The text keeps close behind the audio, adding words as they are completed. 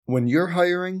When you're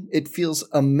hiring, it feels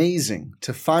amazing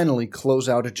to finally close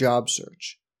out a job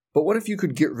search. But what if you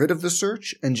could get rid of the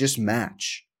search and just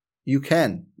match? You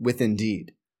can with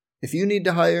Indeed. If you need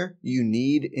to hire, you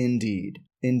need Indeed.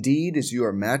 Indeed is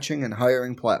your matching and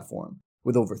hiring platform.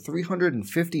 With over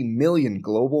 350 million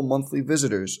global monthly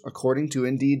visitors, according to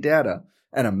Indeed data,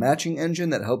 and a matching engine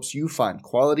that helps you find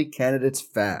quality candidates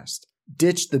fast.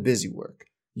 Ditch the busy work.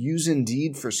 Use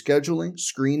Indeed for scheduling,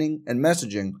 screening, and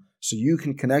messaging so you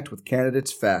can connect with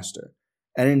candidates faster.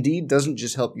 And Indeed doesn't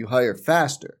just help you hire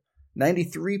faster.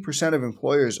 93% of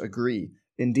employers agree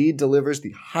Indeed delivers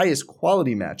the highest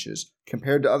quality matches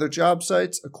compared to other job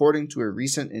sites, according to a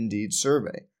recent Indeed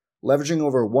survey. Leveraging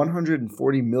over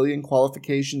 140 million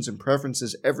qualifications and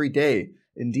preferences every day,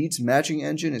 Indeed's matching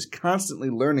engine is constantly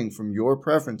learning from your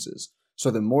preferences, so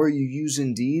the more you use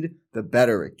Indeed, the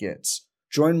better it gets.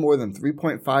 Join more than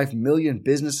 3.5 million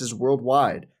businesses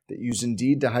worldwide that use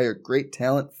Indeed to hire great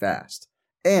talent fast.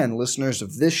 And listeners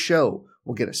of this show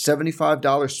will get a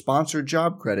 $75 sponsored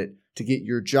job credit to get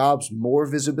your jobs more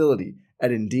visibility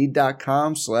at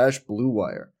Indeed.com/Blue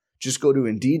Wire. Just go to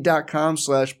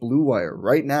Indeed.com/Blue Wire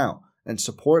right now and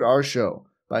support our show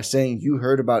by saying you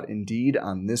heard about Indeed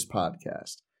on this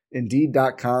podcast.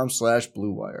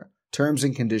 Indeed.com/Blue Wire. Terms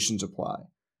and conditions apply.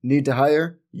 Need to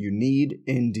hire? You need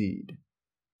Indeed.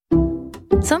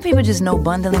 Some people just know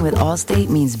bundling with Allstate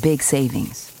means big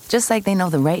savings. Just like they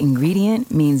know the right ingredient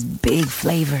means big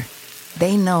flavor.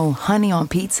 They know honey on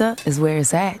pizza is where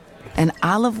it's at. And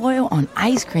olive oil on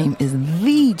ice cream is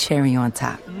the cherry on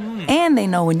top. And they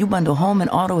know when you bundle home and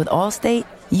auto with Allstate,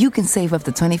 you can save up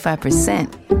to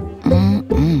 25%.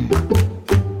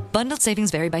 Bundled savings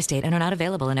vary by state and are not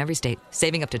available in every state.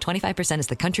 Saving up to 25% is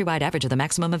the countrywide average of the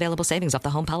maximum available savings off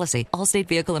the home policy. Allstate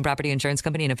Vehicle and Property Insurance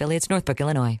Company and Affiliates, Northbrook,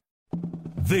 Illinois.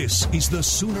 This is the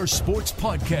Sooner Sports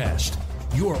Podcast,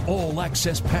 your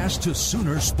all-access pass to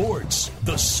Sooner Sports.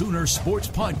 The Sooner Sports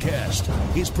Podcast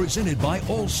is presented by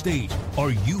Allstate.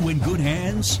 Are you in good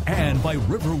hands? And by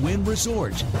Riverwind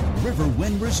Resort.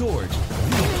 Riverwind Resort,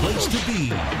 the place to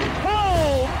be.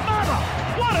 Oh, mama!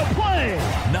 What a play!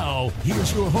 Now,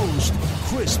 here's your host,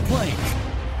 Chris Plank.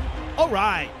 All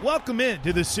right, welcome in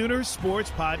to the Sooner Sports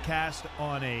Podcast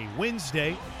on a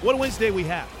Wednesday. What a Wednesday we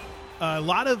have. A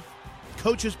lot of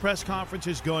coaches' press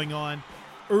conferences going on.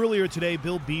 Earlier today,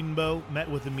 Bill Bedenbaugh met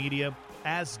with the media,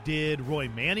 as did Roy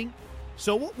Manning.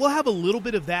 So we'll have a little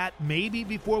bit of that maybe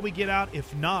before we get out.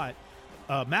 If not,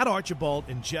 Matt Archibald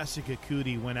and Jessica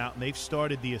Cootie went out, and they've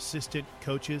started the assistant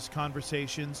coaches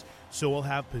conversations. So we'll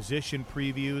have position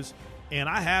previews. And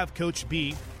I have Coach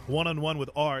B one-on-one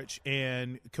with Arch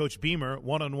and Coach Beamer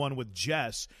one-on-one with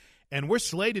Jess. And we're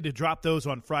slated to drop those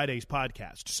on Friday's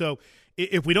podcast. So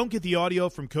if we don't get the audio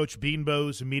from Coach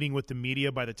Bedenbaugh's meeting with the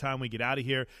media by the time we get out of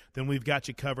here, then we've got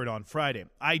you covered on Friday.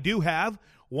 I do have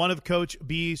one of Coach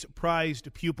B's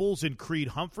prized pupils in Creed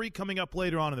Humphrey coming up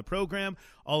later on in the program,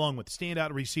 along with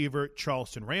standout receiver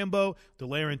Charleston Rambo,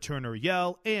 De'Laren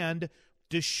Turner-Yell, and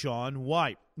Deshaun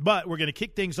White. But we're going to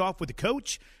kick things off with the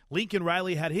coach. Lincoln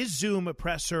Riley had his Zoom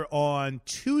presser on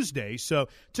Tuesday, so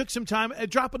took some time.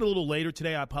 Drop it a little later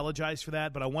today. I apologize for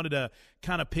that, but I wanted to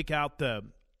kind of pick out the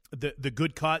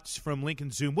good cuts from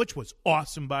Lincoln's Zoom, which was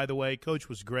awesome, by the way. Coach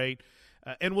was great.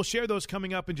 And we'll share those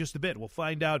coming up in just a bit. We'll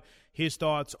find out his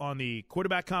thoughts on the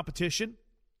quarterback competition.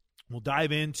 We'll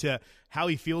dive into how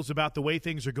he feels about the way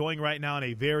things are going right now in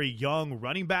a very young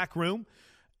running back room.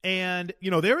 And,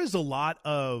 you know, there is a lot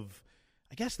of,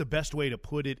 I guess the best way to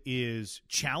put it is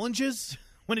challenges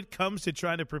when it comes to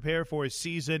trying to prepare for a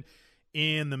season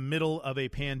in the middle of a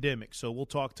pandemic. So we'll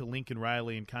talk to Lincoln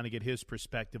Riley and kind of get his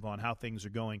perspective on how things are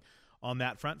going on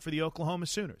that front for the Oklahoma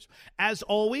Sooners. As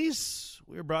always,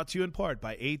 we're brought to you in part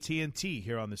by AT&T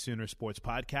here on the Sooner Sports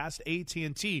Podcast.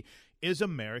 AT&T is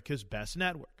America's best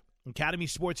network. Academy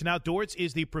Sports and Outdoors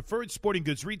is the preferred sporting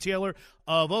goods retailer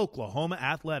of Oklahoma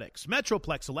Athletics.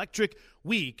 Metroplex Electric,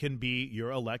 we can be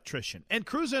your electrician. And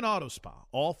Cruisin' Auto Spa,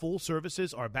 all full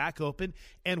services are back open,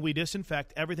 and we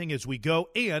disinfect everything as we go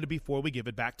and before we give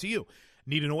it back to you.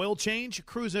 Need an oil change?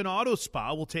 Cruisin' Auto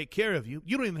Spa will take care of you.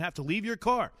 You don't even have to leave your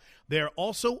car. They're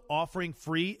also offering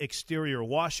free exterior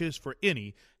washes for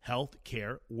any health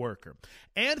care worker.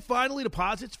 And finally,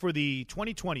 deposits for the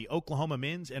 2020 Oklahoma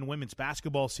men's and women's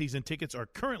basketball season tickets are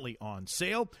currently on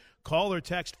sale. Call or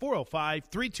text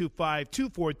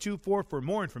 405-325-2424 for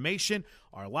more information,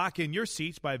 or lock in your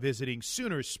seats by visiting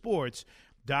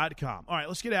Soonersports.com. All right,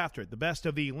 let's get after it. The best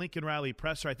of the Lincoln Riley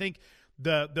presser. I think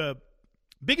the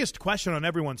biggest question on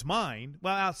everyone's mind,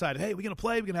 well, outside of, hey, we're going to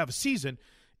play, we're going to have a season,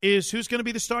 is who's going to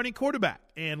be the starting quarterback.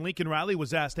 And Lincoln Riley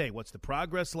was asked, hey, what's the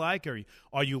progress like?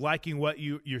 Are you liking what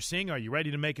you're seeing? Are you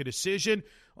ready to make a decision?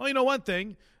 Well, you know one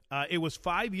thing. It was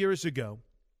 5 years ago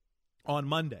on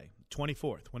Monday,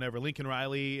 24th, whenever Lincoln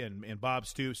Riley and Bob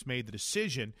Stoops made the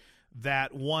decision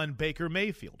that one Baker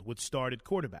Mayfield would start at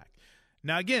quarterback.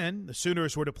 Now, again, the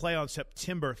Sooners were to play on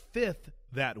September 5th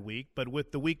that week, but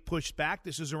with the week pushed back,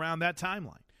 this is around that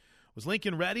timeline. Was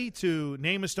Lincoln ready to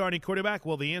name a starting quarterback?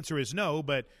 Well, the answer is no,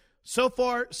 but so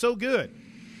far, so good.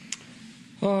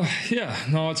 Yeah,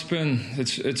 no, it's been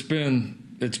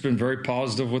very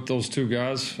positive with those two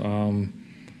guys.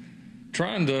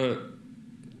 Trying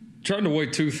to weigh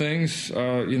two things,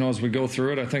 as we go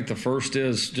through it. I think the first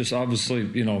is just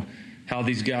obviously, how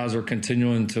these guys are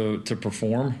continuing to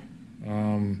perform.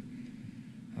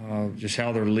 Just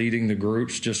how they're leading the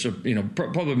groups, just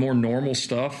probably more normal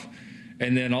stuff.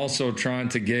 And then also trying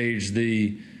to gauge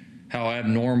how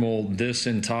abnormal this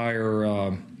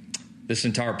entire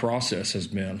process has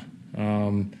been,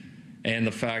 and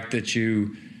the fact that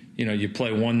you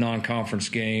play one non-conference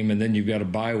game and then you've got a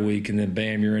bye week and then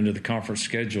bam, you're into the conference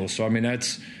schedule. So I mean, I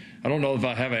don't know if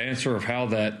I have an answer of how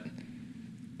that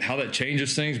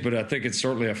changes things, but I think it's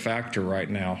certainly a factor right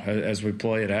now as we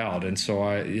play it out. And so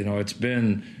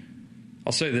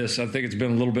I'll say this, I think it's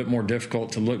been a little bit more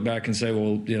difficult to look back and say,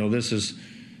 well, this is,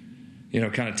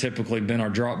 kind of typically been our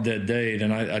drop dead date.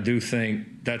 And I do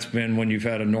think that's been when you've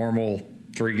had a normal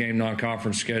 3-game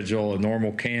non-conference schedule, a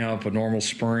normal camp, a normal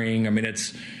spring. I mean,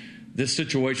 this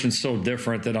situation's so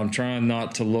different that I'm trying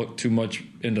not to look too much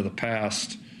into the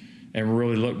past and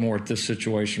really look more at this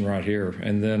situation right here.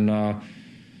 And then,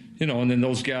 and then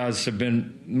those guys have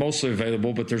been mostly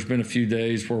available, but there's been a few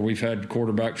days where we've had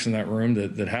quarterbacks in that room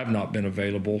that have not been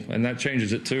available, and that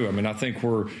changes it too. I mean, I think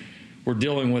we're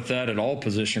dealing with that at all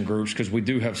position groups because we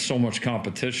do have so much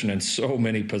competition and so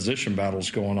many position battles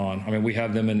going on. I mean, we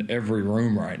have them in every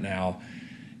room right now,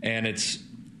 and it's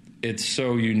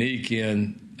so unique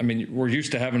we're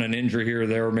used to having an injury here or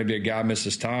there, or maybe a guy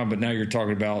misses time, but now you're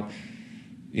talking about,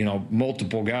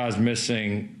 multiple guys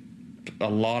missing a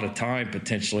lot of time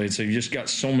potentially. And so you just got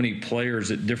so many players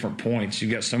at different points.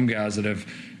 You got some guys that have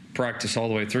practiced all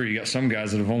the way through. You got some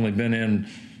guys that have only been in,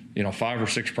 5 or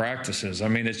 6 practices. I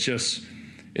mean, it's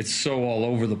so all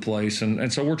over the place.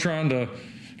 And so we're trying to,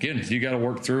 again, you got to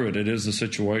work through it. It is the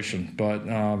situation. But,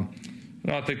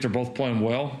 I think they're both playing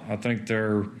well. I think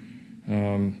they're,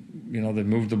 they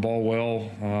moved the ball well.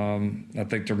 I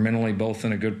think they're mentally both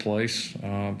in a good place.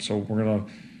 So we're going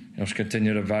to, just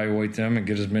continue to evaluate them and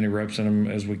get as many reps in them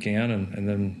as we can, and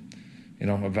then,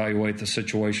 evaluate the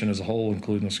situation as a whole,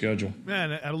 including the schedule.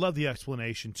 Man, I love the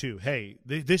explanation, too. Hey,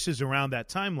 this is around that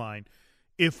timeline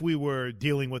if we were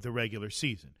dealing with a regular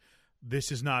season.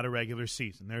 This is not a regular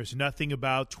season. There's nothing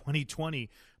about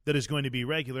 2020 that is going to be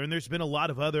regular, and there's been a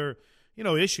lot of other,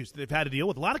 issues that they've had to deal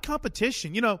with. A lot of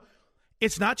competition.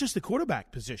 It's not just the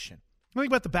quarterback position. Think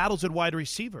about the battles at wide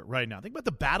receiver right now. Think about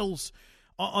the battles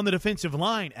on the defensive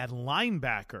line, at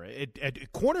linebacker,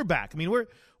 at cornerback. I mean,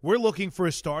 we're looking for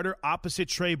a starter opposite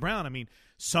Trey Brown. I mean,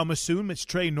 some assume it's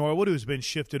Trey Norwood who's been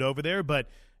shifted over there, but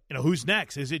who's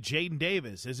next? Is it Jaden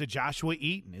Davis? Is it Joshua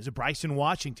Eaton? Is it Bryson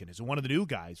Washington? Is it one of the new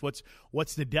guys?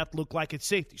 What's the depth look like at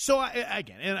safety? So I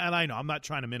know I'm not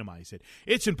trying to minimize it.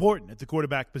 It's important at the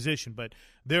quarterback position, but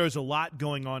there is a lot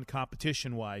going on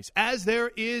competition wise, as there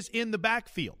is in the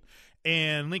backfield.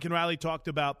 And Lincoln Riley talked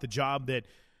about the job that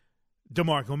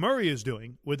DeMarco Murray is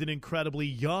doing with an incredibly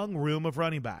young room of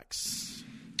running backs.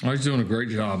 Oh, he's doing a great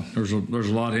job. There's a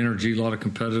lot of energy, a lot of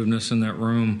competitiveness in that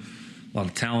room, a lot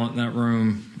of talent in that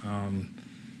room.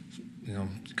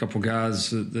 A couple guys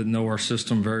that know our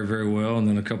system very, very well, and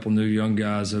then a couple new young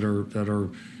guys that are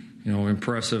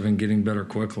impressive and getting better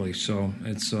quickly. So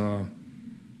it's I'm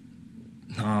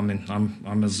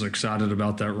as excited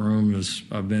about that room as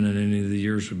I've been in any of the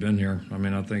years we've been here. I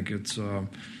mean, I think it's got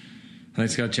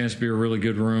a chance to be a really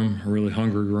good room, a really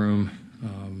hungry room,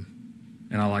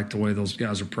 and I like the way those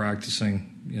guys are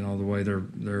practicing. The way they're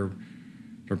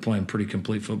playing pretty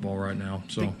complete football right now.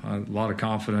 So a lot of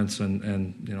confidence,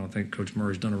 and I think Coach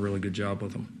Murray's done a really good job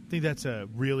with them. I think that's a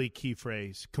really key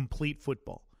phrase: complete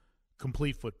football.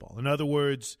 Complete football. In other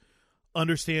words,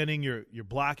 understanding your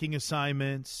blocking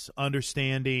assignments,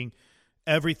 understanding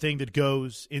everything that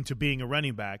goes into being a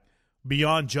running back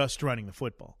beyond just running the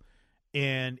football.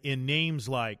 And in names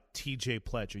like T.J.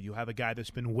 Pledger, you have a guy that's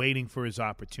been waiting for his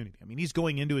opportunity. I mean, he's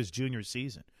going into his junior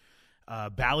season.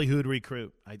 Ballyhood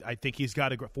recruit. I think he's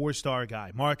got a 4-star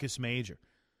guy, Marcus Major,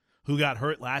 who got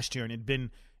hurt last year and had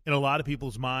been in a lot of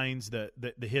people's minds the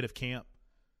hit of camp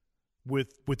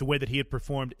with the way that he had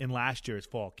performed in last year's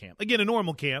fall camp. Again, a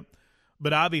normal camp,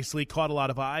 but obviously caught a lot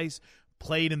of eyes,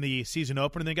 played in the season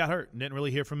opener, and then got hurt and didn't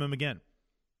really hear from him again.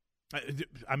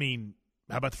 I mean,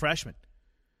 how about the freshman?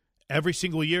 Every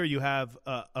single year you have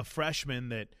a freshman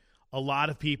that a lot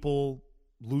of people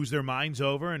lose their minds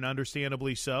over, and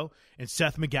understandably so, and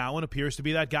Seth McGowan appears to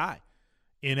be that guy.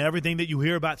 In everything that you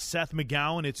hear about Seth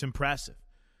McGowan, it's impressive.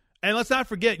 And let's not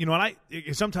forget,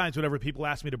 sometimes whenever people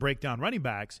ask me to break down running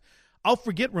backs, I'll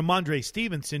forget Ramondre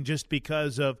Stevenson just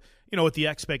because of, what the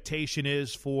expectation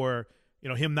is for,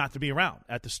 him not to be around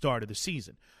at the start of the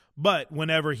season. But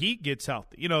whenever he gets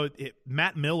healthy,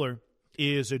 Matt Miller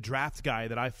is a draft guy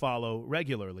that I follow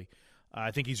regularly.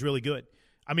 I think he's really good.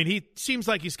 I mean, he seems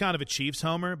like he's kind of a Chiefs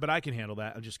homer, but I can handle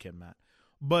that. I'm just kidding, Matt.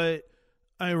 But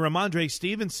Ramondre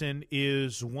Stevenson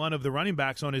is one of the running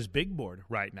backs on his big board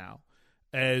right now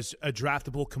as a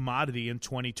draftable commodity in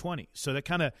 2020. So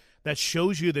that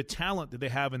shows you the talent that they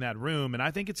have in that room, and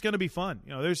I think it's going to be fun.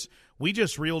 We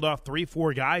just reeled off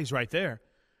 3-4 guys right there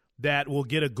that will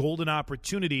get a golden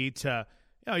opportunity to.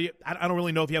 I don't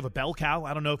really know if you have a bell cow.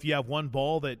 I don't know if you have one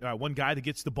guy that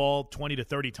gets the ball 20 to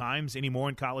 30 times anymore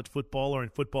in college football or in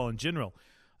football in general.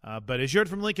 But as you heard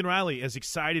from Lincoln Riley, as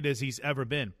excited as he's ever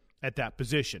been at that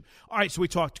position. All right, so we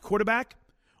talked quarterback,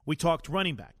 we talked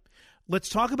running back. Let's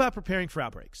talk about preparing for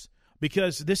outbreaks,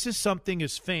 because this is something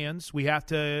as fans we have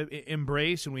to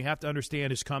embrace and we have to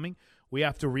understand is coming. We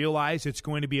have to realize it's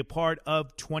going to be a part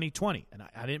of 2020. And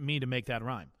I didn't mean to make that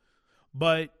rhyme.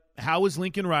 But how is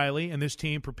Lincoln Riley and this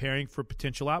team preparing for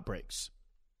potential outbreaks?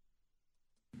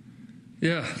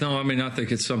 Yeah, no, I mean, I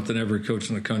think it's something every coach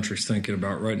in the country is thinking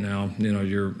about right now.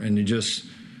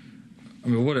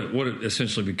 What it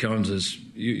essentially becomes is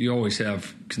you always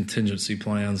have contingency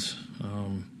plans.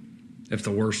 If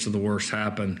the worst of the worst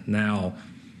happen now,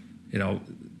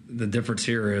 the difference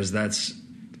here is it's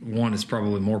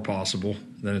probably more possible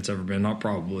than it's ever been. Not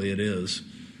probably, it is.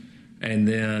 And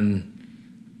then,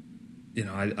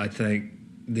 I think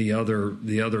the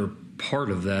other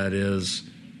part of that is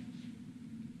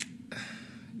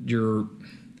your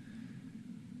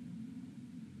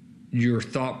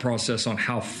thought process on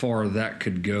how far that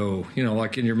could go.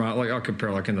 Like in your mind, like I'll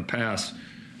compare, like in the past.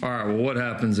 All right, well, what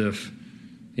happens if,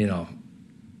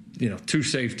 2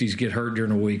 safeties get hurt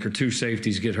during a week, or 2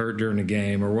 safeties get hurt during a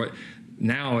game, or what?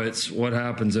 Now it's what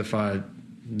happens if I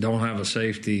don't have a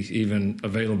safety even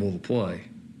available to play,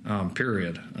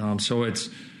 period. So it's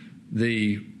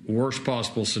the worst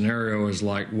possible scenario is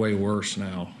like way worse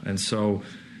now. And so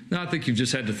now I think you've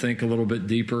just had to think a little bit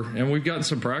deeper, and we've gotten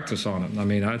some practice on it. I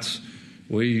mean, I'm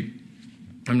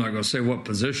not going to say what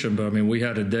position, but I mean, we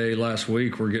had a day last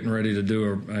week. We're getting ready to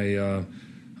do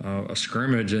a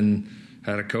scrimmage and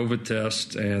had a COVID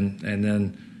test, and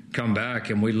then come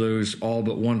back and we lose all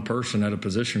but one person at a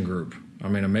position group. I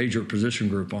mean, a major position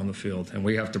group on the field, and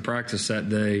we have to practice that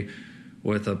day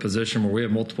with a position where we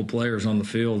have multiple players on the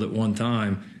field at one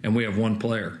time, and we have one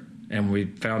player, and we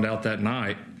found out that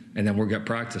night, and then we'll get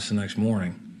practice the next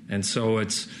morning. And so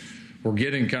we're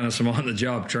getting kind of some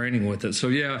on-the-job training with it. So,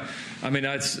 yeah, I mean,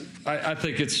 I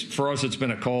think for us, it's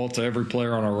been a call to every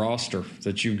player on our roster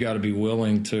that you've got to be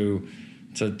willing to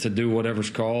do whatever's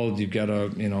called. You've got to,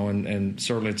 and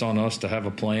certainly it's on us to have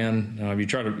a plan. I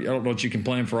don't know if you can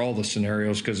plan for all the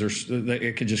scenarios because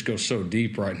it could just go so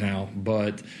deep right now.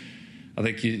 But I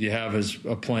think you have as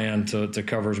a plan to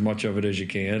cover as much of it as you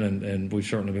can, and we've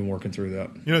certainly been working through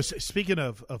that. Speaking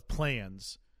of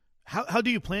plans, how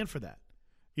do you plan for that?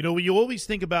 You always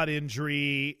think about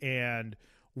injury and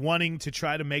wanting to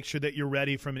try to make sure that you're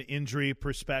ready from an injury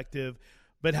perspective,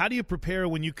 but how do you prepare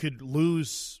when you could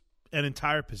lose an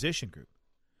entire position group?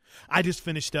 I just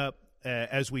finished up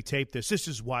as we tape this. This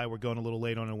is why we're going a little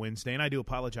late on a Wednesday, and I do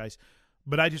apologize.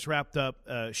 But I just wrapped up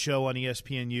a show on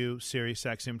ESPNU, Sirius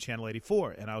XM Channel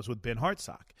 84, and I was with Ben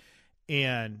Hartsock,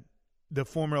 and the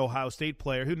former Ohio State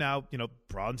player who now,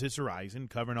 broadens his horizon,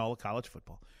 covering all of college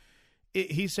football.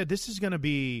 He said this is going to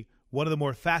be one of the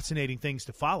more fascinating things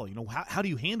to follow. How do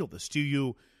you handle this? Do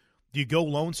you go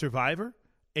lone survivor,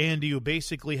 and do you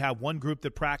basically have one group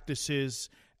that practices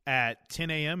at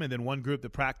 10 a.m. and then one group that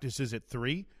practices at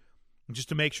 3, just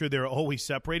to make sure they're always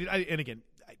separated?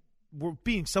 We're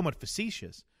being somewhat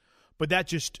facetious, but that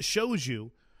just shows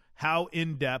you how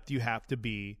in-depth you have to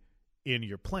be in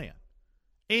your plan.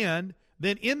 And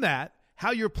then in that,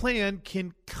 how your plan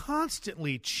can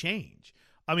constantly change.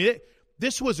 I mean,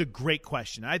 this was a great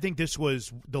question. I think this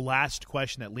was the last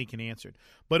question that Lincoln answered,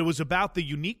 but it was about the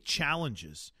unique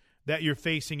challenges that you're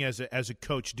facing as a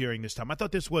coach during this time. I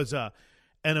thought this was an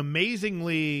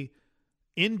amazingly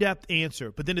in-depth answer,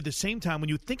 but then at the same time, when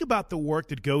you think about the work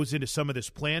that goes into some of this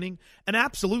planning, an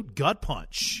absolute gut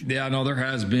punch. Yeah, no, there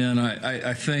has been.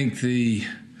 I think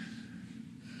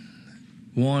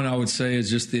One, I would say, is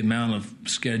just the amount of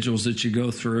schedules that you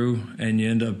go through, and you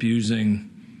end up using,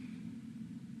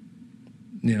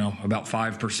 about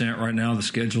 5% right now, the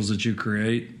schedules that you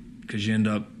create, because you end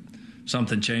up,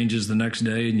 something changes the next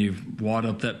day and you wad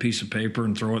up that piece of paper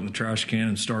and throw it in the trash can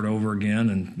and start over again,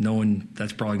 and knowing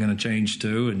that's probably going to change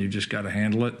too, and you just got to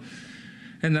handle it.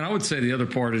 And then I would say the other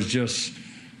part is just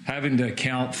having to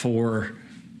account for,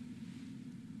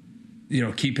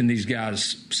 keeping these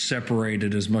guys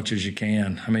separated as much as you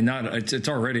can. I mean, it's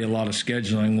already a lot of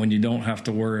scheduling when you don't have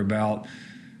to worry about,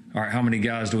 all right, how many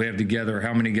guys do we have together?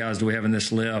 How many guys do we have in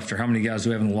this lift? Or how many guys do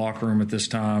we have in the locker room at this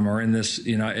time? Or in this,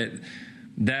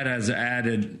 that has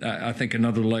added, I think,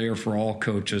 another layer for all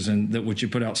coaches. And that when you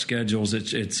put out schedules,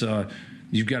 it's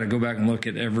you've got to go back and look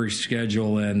at every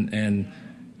schedule and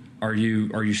are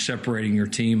you separating your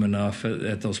team enough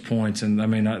at those points? And I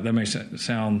mean, that may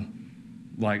sound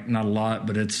like not a lot,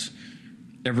 but it's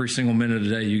every single minute of the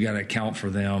day you got to account for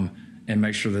them and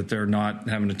make sure that they're not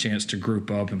having a chance to group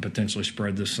up and potentially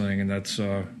spread this thing. And that's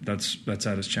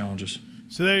at its challenges.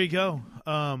 So there you go.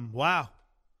 Wow.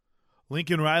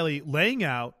 Lincoln Riley laying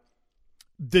out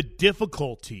the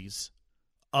difficulties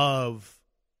of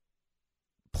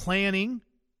planning,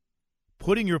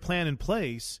 putting your plan in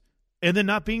place, and then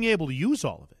not being able to use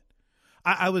all of it.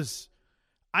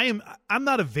 I'm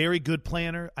not a very good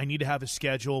planner. I need to have a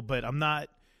schedule, but I'm not,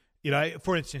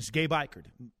 for instance, Gabe Eichert.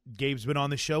 Gabe's been on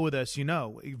the show with us,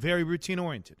 very routine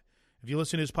oriented. If you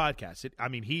listen to his podcast,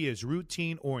 he is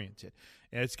routine oriented.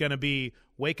 And it's going to be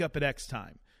wake up at X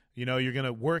time. You're going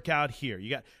to work out here.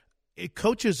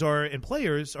 Coaches and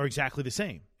players are exactly the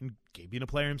same. And Gabe being a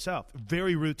player himself,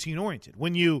 very routine oriented.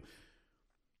 When you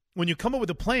come up with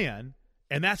a plan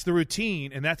and that's the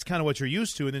routine and that's kind of what you're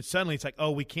used to, and then suddenly it's like,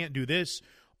 oh, we can't do this,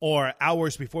 or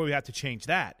hours before we have to change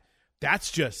that.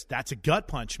 That's a gut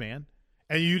punch, man.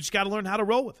 And you just got to learn how to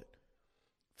roll with it.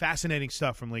 Fascinating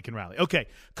stuff from Lincoln Riley. Okay,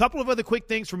 a couple of other quick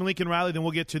things from Lincoln Riley, then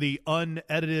we'll get to the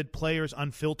unedited players,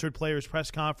 unfiltered players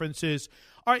press conferences.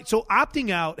 All right, so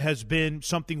opting out has been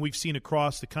something we've seen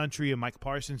across the country, and Mike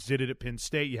Parsons did it at Penn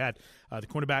State. You had the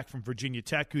cornerback from Virginia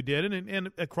Tech who did it,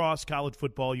 and across college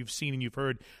football you've seen and you've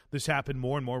heard this happen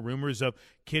more and more. Rumors of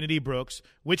Kennedy Brooks,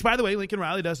 which, by the way, Lincoln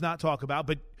Riley does not talk about,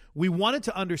 but we wanted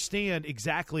to understand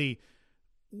exactly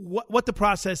what the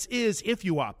process is if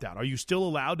you opt out. Are you still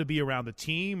allowed to be around the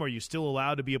team? Are you still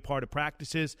allowed to be a part of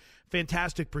practices?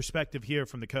 Fantastic perspective here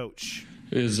from the coach.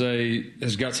 Has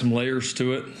got some layers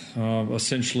to it.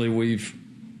 Essentially, we've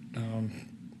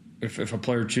if a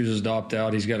player chooses to opt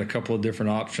out, he's got a couple of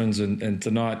different options, and to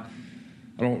not.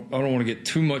 I don't want to get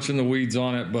too much in the weeds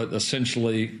on it, but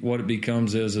essentially what it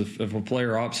becomes is if a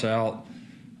player opts out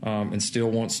and still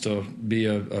wants to be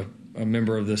a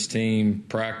member of this team,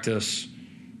 practice.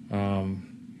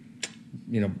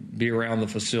 Be around the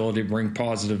facility, bring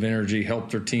positive energy, help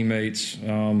their teammates.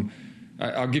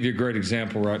 I'll give you a great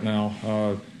example right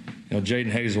now.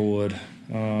 Jaden Hazelwood,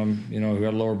 who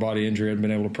had a lower body injury, hadn't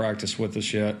been able to practice with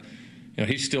us yet.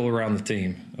 He's still around the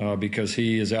team because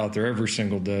he is out there every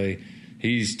single day.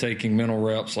 He's taking mental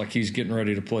reps like he's getting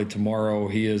ready to play tomorrow.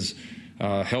 He is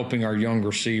helping our young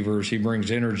receivers. He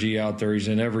brings energy out there. He's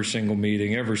in every single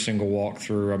meeting, every single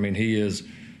walkthrough. He is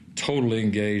totally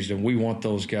engaged, and we want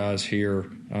those guys here.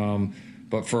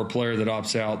 But for a player that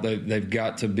opts out, they've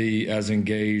got to be as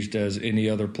engaged as any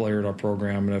other player in our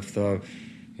program. And if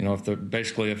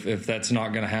that's not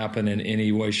going to happen in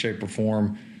any way, shape, or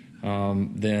form,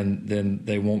 then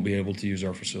they won't be able to use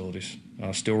our facilities.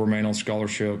 Still remain on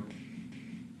scholarship.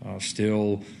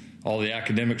 Still all the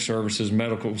academic services,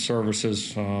 medical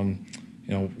services.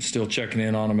 Still checking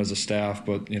in on them as a staff.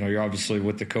 But you're obviously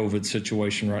with the COVID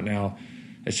situation right now.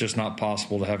 It's just not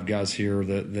possible to have guys here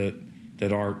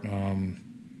that aren't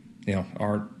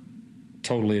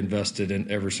totally invested in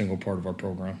every single part of our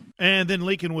program. And then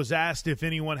Lincoln was asked if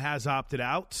anyone has opted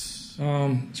out.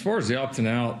 As far as the opting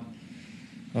out,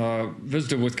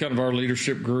 visited with kind of our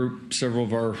leadership group, several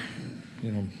of our,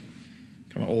 kind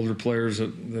of older players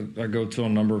that I go to on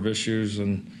a number of issues,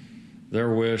 and their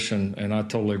wish, and I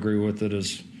totally agree with it,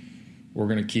 is we're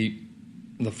going to keep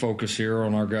the focus here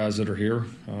on our guys that are here.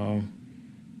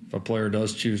 If a player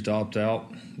does choose to opt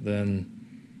out,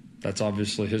 then that's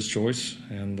obviously his choice.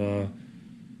 And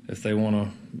if they want to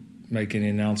make any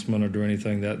announcement or do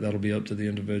anything, that'll be up to the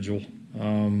individual.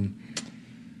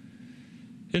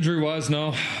 Injury-wise, no.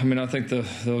 I think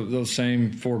those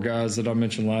same four guys that I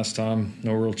mentioned last time,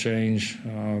 no real change.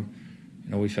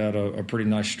 We've had a pretty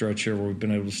nice stretch here where we've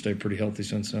been able to stay pretty healthy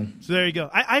since then. So there you go.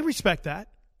 I respect that.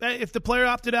 If the player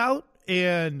opted out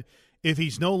and – if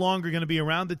he's no longer going to be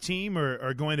around the team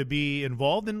or going to be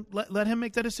involved, then let him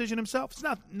make that decision himself. It's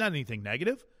not anything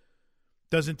negative.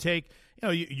 Doesn't take,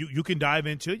 you can dive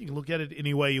into it. You can look at it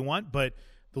any way you want, but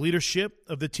the leadership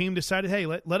of the team decided, hey,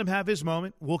 let him have his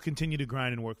moment. We'll continue to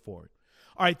grind and work forward.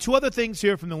 All right, 2 other things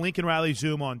here from the Lincoln Riley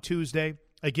Zoom on Tuesday.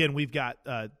 Again, we've got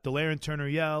Delarrin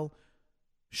Turner-Yell,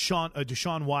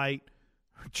 Deshaun White,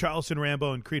 Charleston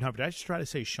Rambo, and Creed Humphrey. I just try to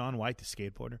say Sean White, the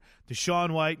skateboarder.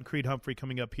 Deshaun White and Creed Humphrey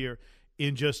coming up here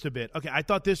in just a bit. Okay, I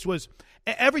thought this was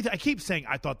everything. I keep saying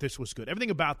I thought this was good.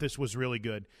 Everything about this was really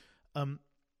good.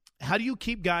 How do you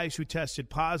keep guys who tested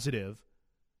positive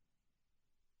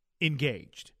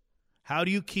engaged? How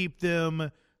do you keep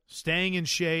them staying in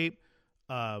shape?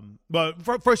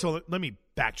 First of all, let me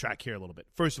backtrack here a little bit.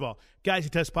 First of all, guys who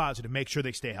test positive, make sure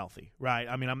they stay healthy, right?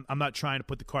 I mean, I'm not trying to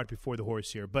put the cart before the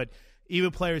horse here, but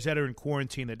even players that are in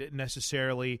quarantine that didn't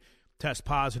necessarily test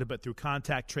positive but through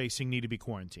contact tracing need to be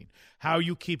quarantined. How are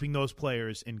you keeping those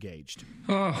players engaged?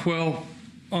 Well,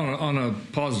 on a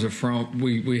positive front,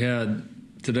 we had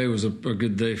today was a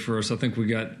good day for us. I think we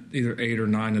got either 8 or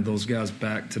 9 of those guys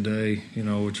back today,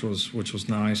 which was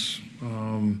nice.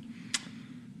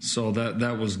 So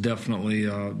that was definitely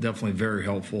very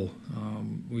helpful.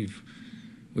 We've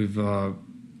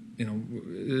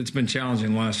it's been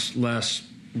challenging last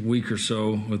week or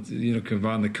so with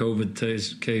combining the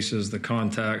COVID cases, the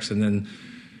contacts, and then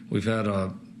we've had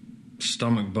a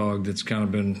stomach bug that's kind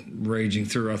of been raging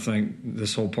through, I think,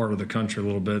 this whole part of the country a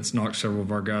little bit. It's knocked several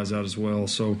of our guys out as well.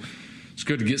 So it's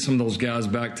good to get some of those guys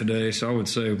back today. So I would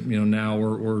say, now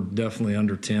we're definitely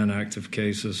under 10 active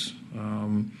cases.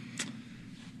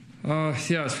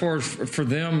 As far as for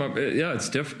them, it's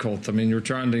difficult. I mean, you're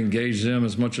trying to engage them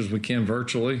as much as we can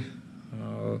virtually.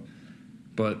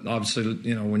 But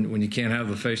obviously, when you can't have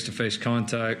the face-to-face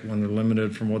contact, when they're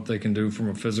limited from what they can do from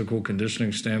a physical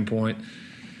conditioning standpoint,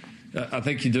 I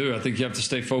think you do. I think you have to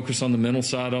stay focused on the mental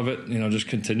side of it, just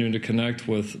continuing to connect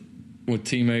with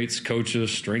teammates,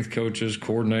 coaches, strength coaches,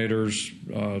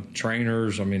 coordinators,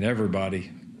 trainers,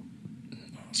 everybody.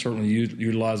 Certainly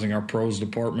utilizing our pros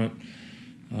department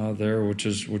there, which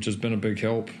has been a big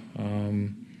help.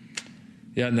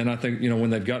 And then I think when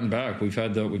they've gotten back, we've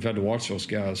had to watch those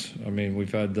guys.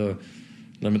 We've had to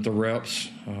limit the reps,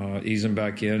 ease them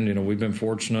back in. We've been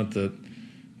fortunate that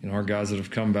our guys that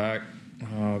have come back,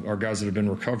 our guys that have been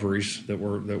recoveries that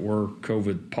were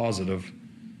COVID positive,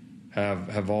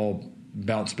 have all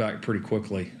bounced back pretty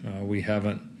quickly. We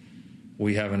haven't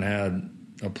had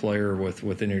a player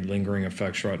with any lingering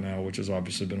effects right now, which has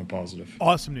obviously been a positive.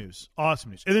 Awesome news.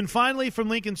 And then finally from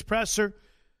Lincoln's presser,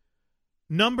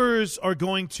 numbers are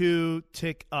going to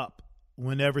tick up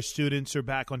whenever students are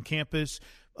back on campus.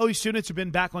 These students have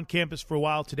been back on campus for a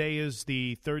while. Today is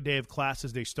the 3rd day of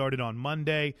classes. They started on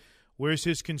Monday. Where's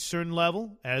his concern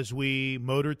level as we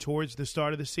motor towards the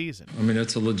start of the season?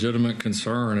 It's a legitimate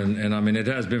concern, and it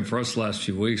has been for us the last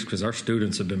few weeks because our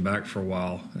students have been back for a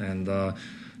while. And the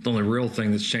only real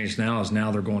thing that's changed now is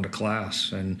they're going to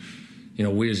class. And,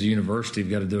 we as a university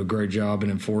have got to do a great job in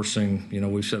enforcing,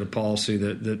 we've set a policy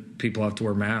that people have to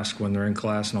wear masks when they're in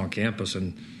class and on campus,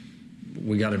 and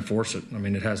we got to enforce it.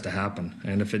 It has to happen.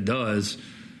 And if it does,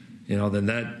 then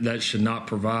that should not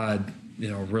provide,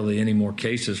 really any more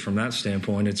cases from that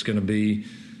standpoint. It's going to be,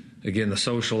 again, the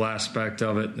social aspect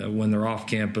of it when they're off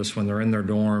campus, when they're in their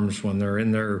dorms, when they're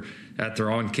at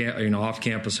their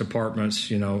off-campus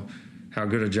apartments, how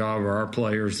good a job are our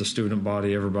players, the student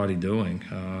body, everybody doing?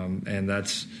 And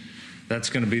that's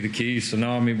going to be the key. So,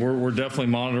 no, we're definitely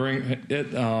monitoring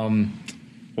it.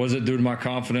 What does it do to my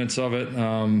confidence of it?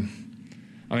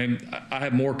 I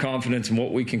have more confidence in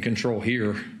what we can control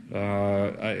here.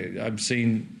 I've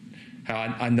seen how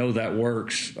I know that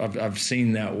works. I've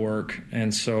seen that work.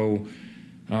 And so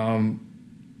I'm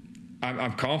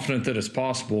confident that it's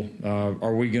possible.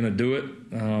 Are we going to do it?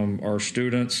 Our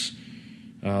students,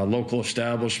 local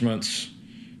establishments,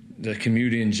 the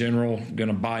community in general going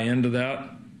to buy into that?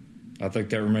 I think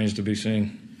that remains to be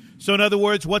seen. So in other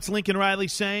words, what's Lincoln Riley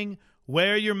saying?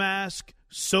 Wear your mask,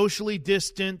 socially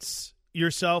distance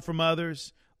yourself from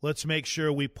others. Let's make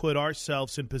sure we put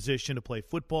ourselves in position to play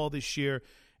football this year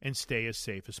and stay as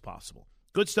safe as possible.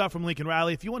 Good stuff from Lincoln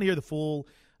Riley. If you want to hear the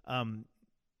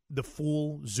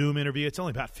full Zoom interview, it's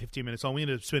only about 15 minutes long. We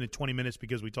ended up spending 20 minutes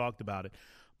because we talked about it.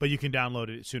 But you can download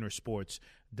it at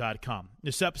Soonersports.com.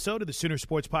 This episode of the Sooner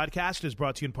Sports Podcast is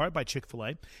brought to you in part by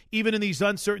Chick-fil-A. Even in these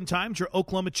uncertain times, your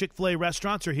Oklahoma Chick-fil-A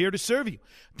restaurants are here to serve you.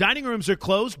 Dining rooms are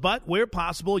closed, but where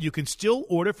possible, you can still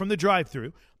order from the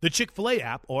drive-thru, the Chick-fil-A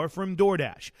app, or from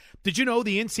DoorDash. Did you know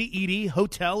the NCED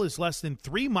Hotel is less than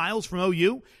 3 miles from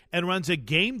OU and runs a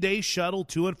game day shuttle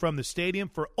to and from the stadium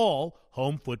for all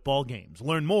home football games?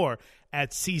 Learn more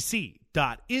at cc.nced.com.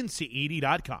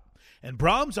 And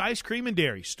Brahms Ice Cream and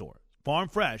Dairy Store. Farm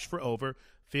fresh for over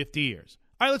 50 years.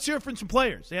 All right, let's hear it from some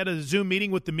players. They had a Zoom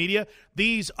meeting with the media.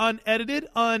 These unedited,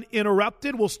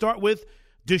 uninterrupted. We'll start with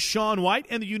Deshaun White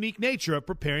and the unique nature of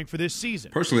preparing for this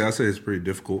season. Personally, I say it's pretty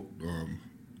difficult.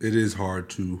 It is hard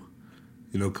to,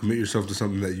 commit yourself to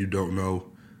something that you don't know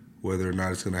whether or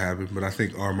not it's going to happen. But I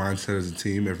think our mindset as a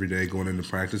team every day going into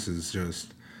practice is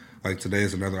just like today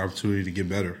is another opportunity to get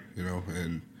better,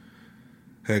 and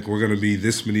heck, we're going to be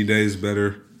this many days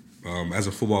better as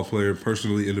a football player,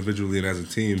 personally, individually, and as a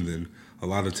team than a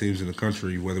lot of teams in the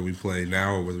country, whether we play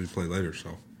now or whether we play later.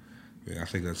 So, I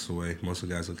think that's the way most of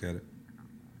the guys look at it.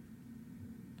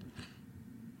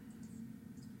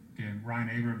 Okay, Ryan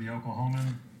Aber of the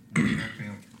Oklahoman.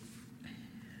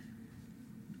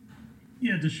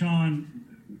 Yeah, Deshaun,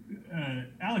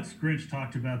 Alex Grinch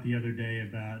talked about the other day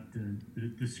about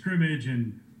the scrimmage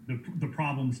and the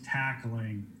problems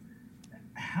tackling.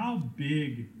 How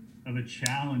big of a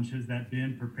challenge has that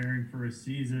been preparing for a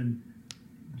season,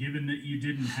 given that you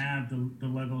didn't have the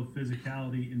level of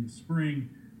physicality in the spring,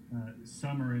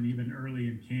 summer, and even early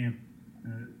in camp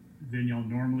than y'all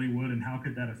normally would, and how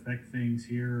could that affect things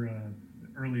here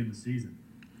early in the season?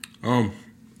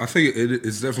 I think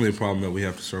it's definitely a problem that we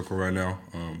have to circle right now,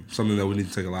 something that we need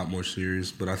to take a lot more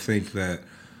serious. But I think that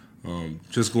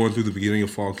just going through the beginning of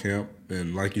fall camp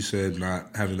and, like you said,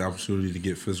 not having the opportunity to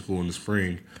get physical in the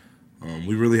spring,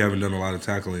 we really haven't done a lot of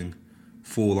tackling,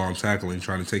 full-on tackling,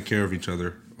 trying to take care of each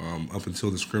other up until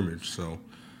the scrimmage. So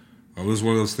it was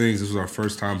one of those things. This was our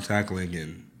first time tackling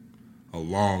in a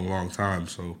long, long time.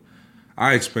 So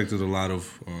I expected a lot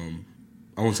of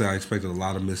I won't say I expected a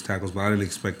lot of missed tackles, but I didn't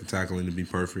expect the tackling to be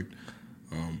perfect.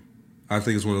 I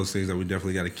think it's one of those things that we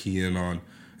definitely got to key in on,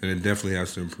 and it definitely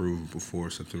has to improve before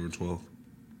September 12th.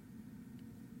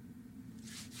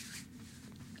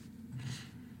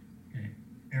 Okay,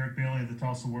 Eric Bailey of the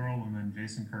Tulsa World, and then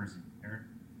Jason Kersey. Eric?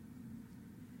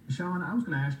 Deshaun, I was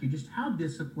going to ask you, just how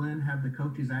disciplined have the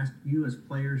coaches asked you as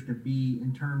players to be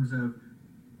in terms of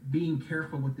being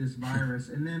careful with this virus?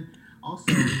 And then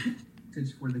also,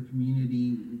 for the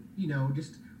community,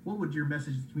 just what would your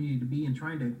message to the community to be in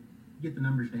trying to get the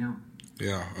numbers down?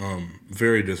 Yeah,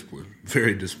 very disciplined,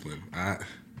 very disciplined. I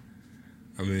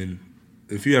mean,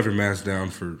 if you have your mask down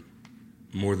for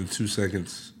more than 2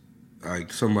 seconds,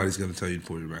 like somebody's going to tell you to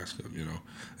pull your mask up,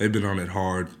 They've been on it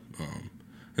hard. And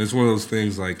it's one of those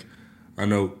things, like, I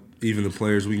know even the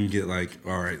players, we can get like,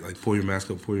 all right, like pull your mask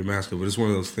up, but it's one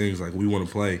of those things, like, we want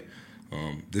to play.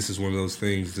 This is one of those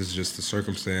things. This is just the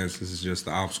circumstance. This is just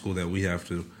the obstacle that we have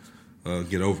to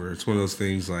get over. It's one of those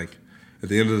things, like, at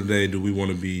the end of the day, do we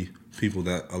want to be people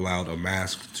that allowed a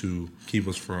mask to keep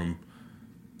us from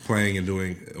playing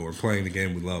the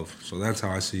game we love? So that's how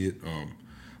I see it.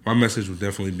 My message would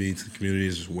definitely be to the community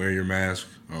is just wear your mask,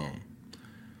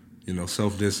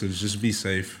 self-distance, just be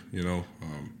safe,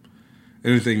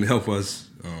 anything to help us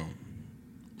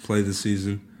play this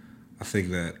season. I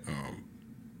think that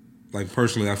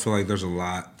personally, I feel like there's a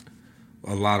lot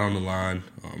on the line,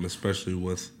 especially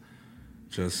with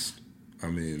just,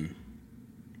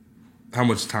 how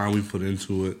much time we put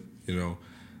into it.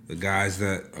 The guys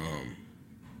that,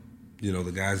 we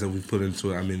put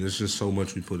into it. There's just so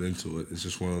much we put into it. It's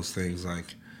just one of those things.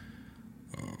 Like,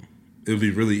 it would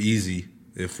be really easy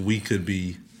if we could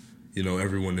be,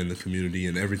 everyone in the community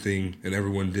and everything, and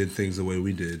everyone did things the way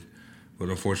we did. But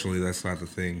unfortunately, that's not the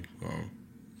thing.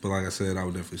 But like I said, I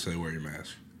would definitely say wear your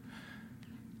mask.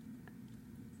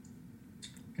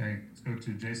 Okay, let's go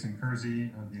to Jason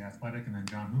Kersey of The Athletic, and then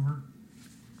John Hoover.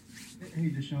 Hey,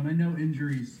 Deshaun, I know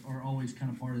injuries are always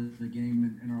kind of part of the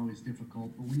game and are always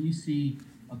difficult, but when you see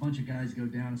a bunch of guys go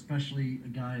down, especially a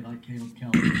guy like Caleb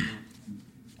Keller,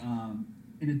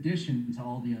 in addition to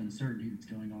all the uncertainty that's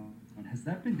going on, has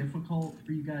that been difficult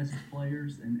for you guys as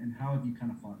players, and how have you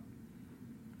kind of fought?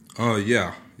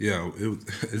 Yeah.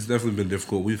 It's definitely been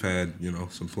difficult. We've had,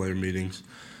 some player meetings,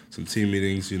 some team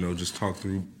meetings, just talk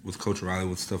through with Coach Riley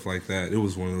with stuff like that. It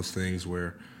was one of those things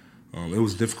where it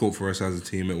was difficult for us as a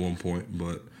team at one point,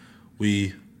 but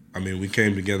we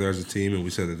came together as a team and we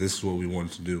said that this is what we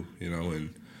wanted to do, and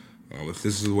if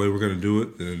this is the way we're going to do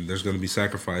it, then there's going to be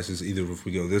sacrifices either if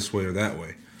we go this way or that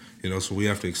way, so we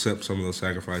have to accept some of those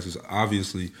sacrifices.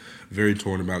 Obviously, very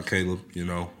torn about Caleb,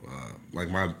 like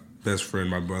my best friend,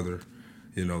 my brother,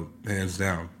 hands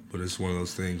down. But it's one of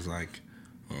those things like,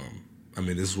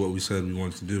 this is what we said we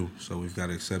wanted to do, so we've got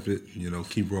to accept it,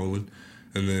 keep rolling.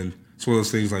 And then it's one of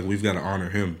those things like we've got to honor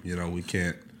him, we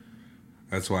can't.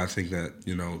 That's why I think that,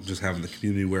 just having the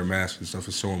community wear masks and stuff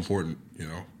is so important,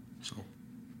 so.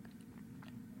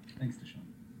 Thanks, Deshaun.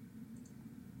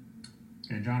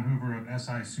 Okay, John Hoover of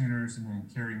SI Sooners, and then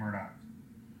Kerry Murdoch.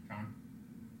 John?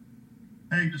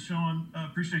 Hey, Deshaun,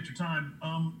 appreciate your time.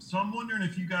 So I'm wondering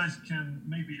if you guys can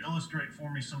maybe illustrate for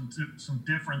me some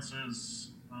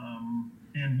differences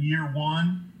in year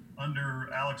one under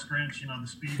Alex Grinch, the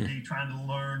speed D, trying to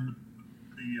learn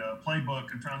the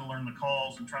playbook and trying to learn the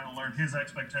calls and trying to learn his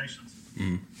expectations.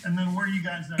 And then where you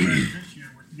guys are at this year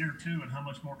with year two and how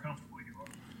much more comfortable you are.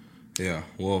 Yeah,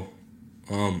 well,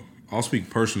 I'll speak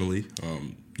personally.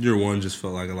 Year one just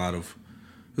felt like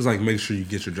make sure you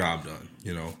get your job done,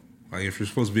 Like if you're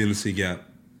supposed to be in the C gap,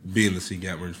 be in the C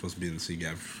gap when you're supposed to be in the C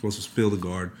gap. If you're supposed to spill the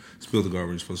guard when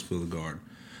you're supposed to spill the guard.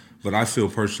 But I feel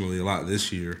personally a lot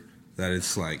this year that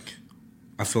it's like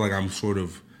I feel like I'm sort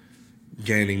of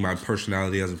gaining my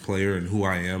personality as a player and who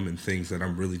I am and things that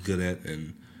I'm really good at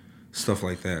and stuff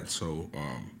like that. So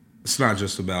it's not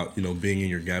just about, being in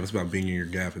your gap. It's about being in your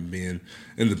gap and being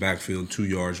in the backfield 2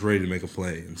 yards, ready to make a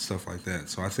play and stuff like that.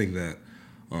 So I think that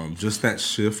just that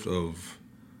shift of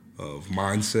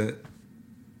mindset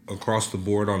across the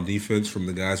board on defense from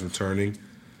the guys returning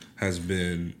has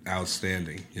been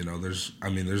outstanding.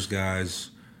 There's guys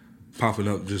popping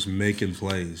up just making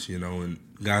plays, and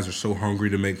guys are so hungry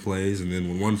to make plays, and then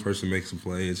when one person makes a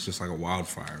play, it's just like a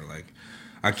wildfire. Like,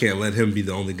 I can't let him be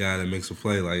the only guy that makes a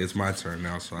play. Like, it's my turn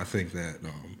now. So I think that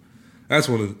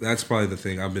that's probably the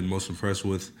thing I've been most impressed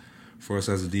with for us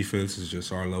as a defense is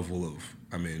just our level of,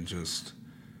 just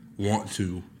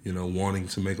wanting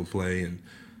to make a play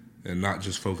and not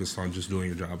just focused on just doing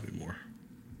your job anymore.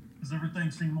 Does everything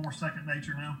seem more second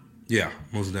nature now? Yeah,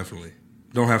 most definitely.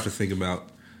 Don't have to think about,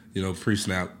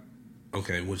 pre-snap,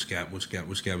 okay, which gap.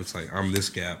 It's like, I'm this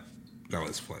gap, now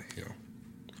let's play,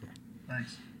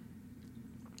 Thanks.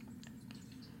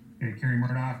 Okay, Kerry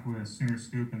Murdoch with Sooner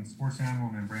Scoop and Sports Animal,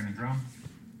 and then Brandon Drum.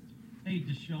 Hey,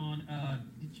 Deshaun,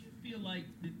 did you feel like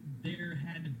that there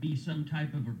had to be some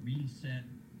type of a reset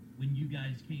when you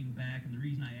guys came back? And the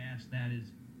reason I asked that is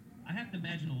I have to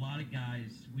imagine a lot of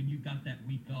guys, when you got that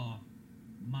week off,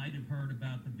 might have heard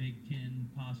about the Big Ten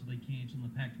possibly canceling, the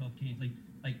Pac-12 canceling.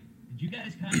 Like, did you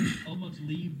guys kind of almost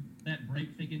leave that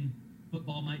break thinking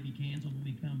football might be canceled when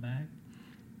we come back?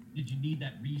 Did you need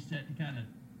that reset to kind of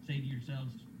say to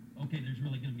yourselves, okay, there's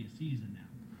really going to be a season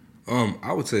now?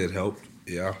 I would say it helped,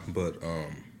 yeah. But,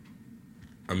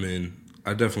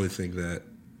 I definitely think that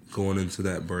going into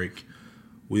that break,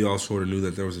 we all sort of knew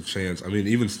that there was a chance.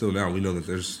 Even still now, we know that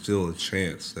there's still a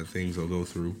chance that things will go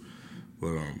through.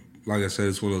 But like I said,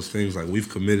 it's one of those things, like, we've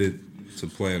committed to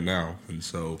playing now. And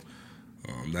so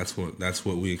that's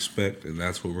what we expect, and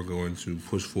that's what we're going to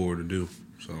push forward to do.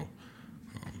 So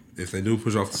if they do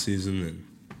push off the season,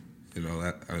 then,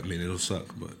 it'll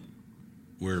suck. But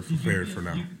we're prepared for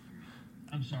now.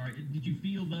 I'm sorry. Did you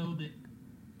feel, though,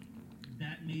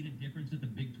 that made a difference that the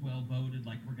Big 12 voted,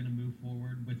 like, we're going to move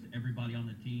forward with everybody on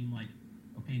the team? Like,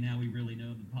 okay, now we really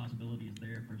know the possibility is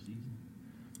there for a season?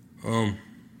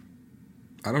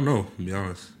 I don't know, to be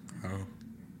honest.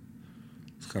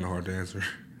 It's kind of hard to answer.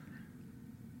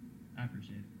 I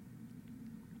appreciate it.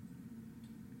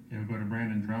 Okay, we'll go to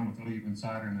Brandon Drum with OU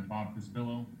Insider and then Bob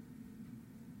Crispillo.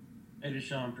 Hey,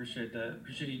 Deshaun, appreciate that.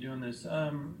 Appreciate you doing this.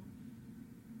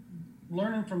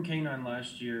 Learning from K9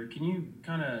 last year, can you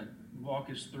kind of walk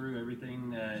us through everything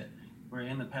that we're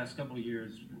in the past couple of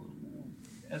years?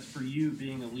 As for you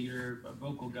being a leader, a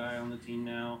vocal guy on the team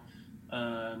now,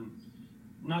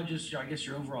 not just, I guess,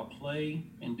 your overall play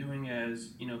and doing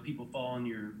as, people follow on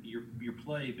your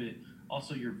play, but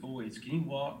also your voice. Can you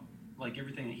walk, like,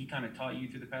 everything that he kind of taught you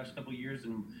through the past couple of years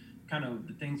and kind of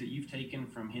the things that you've taken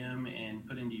from him and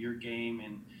put into your game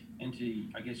and into,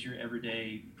 I guess, your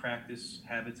everyday practice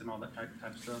habits and all that type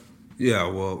of stuff? Yeah,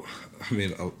 well,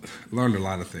 I learned a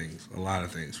lot of things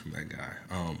from that guy.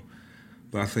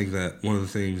 But I think that one of the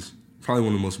things, probably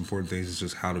one of the most important things, is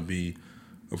just how to be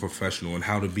a professional and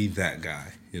how to be that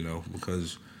guy,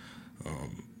 because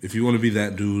if you want to be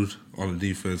that dude on the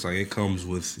defense, like, it comes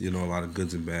with, a lot of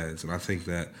goods and bads. And I think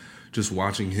that just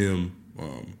watching him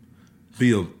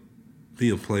be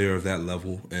a player of that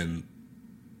level and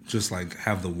just, like,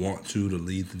 have the want to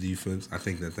lead the defense, I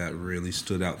think that really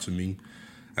stood out to me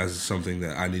as something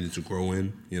that I needed to grow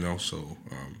in, So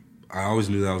I always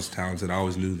knew that I was talented. I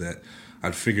always knew that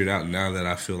I'd figured it out. And now that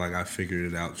I feel like I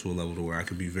figured it out to a level to where I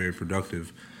could be very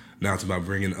productive, now it's about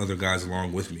bringing other guys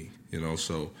along with me,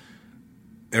 So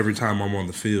every time I'm on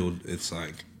the field, it's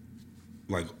like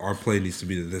our play needs to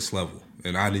be to this level,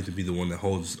 and I need to be the one that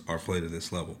holds our play to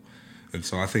this level. And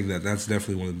so I think that that's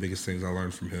definitely one of the biggest things I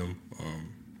learned from him.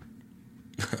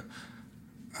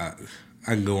 I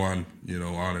can go on,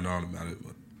 on and on about it,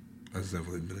 but that's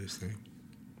definitely the biggest thing.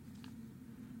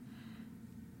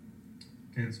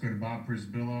 Okay, let's go to Bob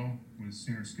Brisbillo with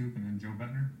Sooner Scoop and then Joe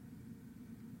Bettner.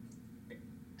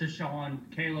 Deshaun,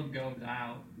 Caleb goes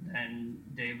out, then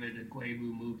David Agwebu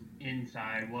moves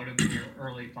inside. What have been your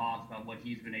early thoughts about what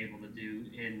he's been able to do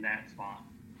in that spot?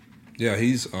 Yeah,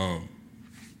 he's doing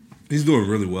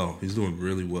really well. He's doing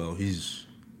really well. He's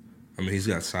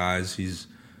got size.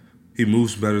 He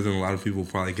moves better than a lot of people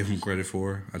probably give him credit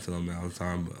for. I tell him that all the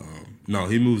time. But no,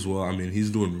 he moves well. I mean, he's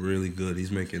doing really good. He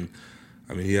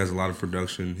has a lot of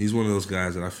production. He's one of those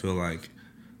guys that I feel like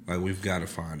we've got to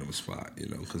find him a spot,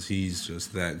 because he's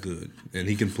just that good. And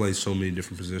he can play so many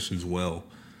different positions well.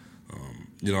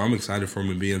 I'm excited for him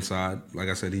to be inside. Like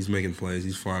I said, he's making plays.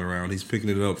 He's flying around. He's picking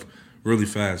it up really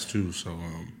fast, too. So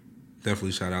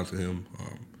definitely shout out to him.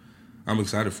 I'm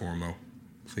excited for him, though.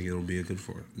 I think it'll be a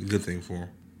good thing for him.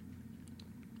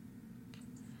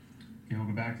 Okay, we'll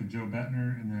go back to Joe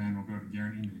Bettner, and then we'll go to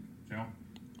Garrett Ely. Joe?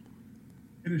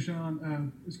 Hey, Deshaun, I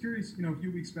was curious, a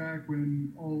few weeks back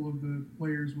when all of the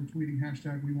players were tweeting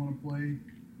 #WeWantToPlay,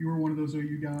 you were one of those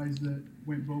OU guys that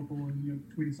went vocal and,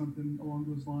 tweeted something along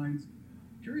those lines.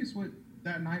 Curious what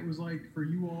that night was like for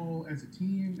you all as a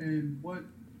team, and what,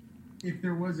 if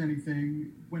there was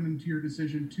anything, went into your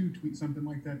decision to tweet something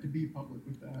like that, to be public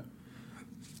with that?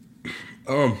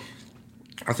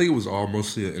 I think it was all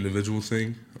mostly an individual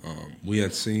thing. We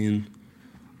had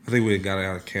got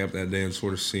out of camp that day and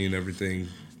sort of seen everything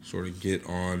sort of get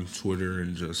on Twitter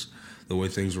and just the way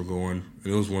things were going.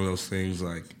 And it was one of those things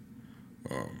I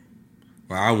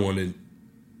wanted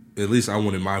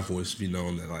my voice to be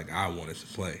known that I wanted to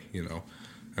play, And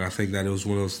I think that it was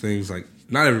one of those things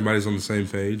not everybody's on the same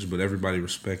page, but everybody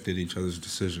respected each other's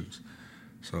decisions.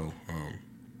 So,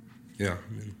 yeah,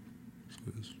 that's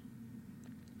what it is.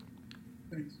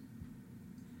 Thanks.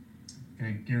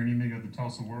 Okay, Garrett Ely of the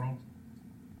Tulsa World.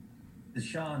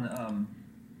 Deshaun,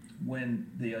 when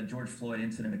the George Floyd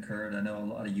incident occurred, I know a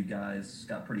lot of you guys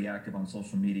got pretty active on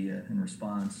social media in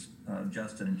response.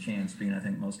 Justin and Chance being, I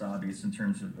think, most obvious in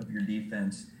terms of your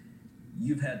defense.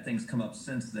 You've had things come up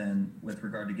since then with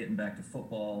regard to getting back to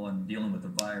football and dealing with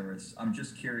the virus. I'm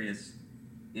just curious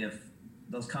if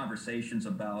those conversations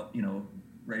about,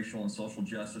 racial and social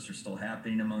justice are still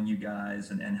happening among you guys,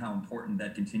 and how important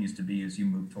that continues to be as you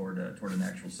move toward an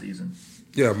actual season.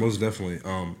 Yeah, most definitely.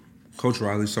 Coach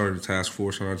Riley started a task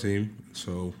force on our team,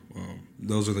 so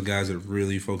those are the guys that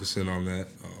really focus in on that.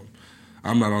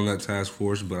 I'm not on that task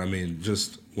force, but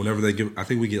just whenever they I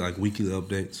think we get weekly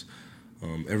updates.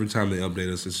 Every time they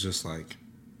update us, it's just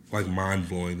mind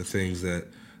blowing, the things that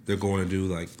they're going to do.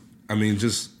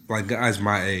 Guys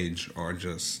my age are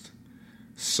just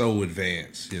so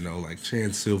advanced,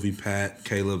 Chance, Sylvie, Pat,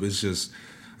 Caleb. It's just,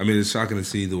 it's shocking to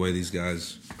see the way these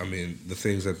guys, the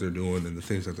things that they're doing and the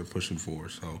things that they're pushing for.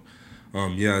 So,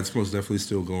 yeah, it's most definitely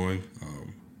still going.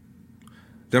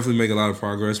 Definitely make a lot of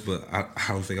progress, but I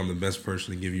don't think I'm the best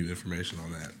person to give you information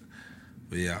on that.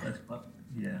 But yeah.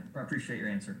 Yeah, I appreciate your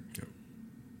answer. Yep.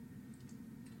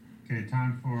 Okay,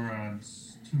 time for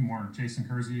 2 more. Jason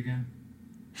Kersey again.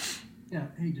 Yeah,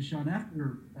 hey, Deshaun,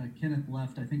 after Kenneth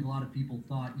left, I think a lot of people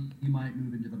thought you might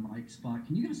move into the Mike spot.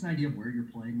 Can you give us an idea of where you're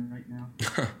playing right now?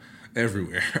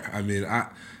 Everywhere.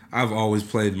 I've always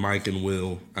played Mike and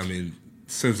Will,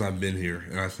 since I've been here.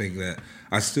 And I think that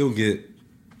I still get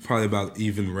probably about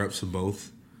even reps of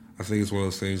both. I think it's one of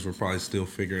those things we're probably still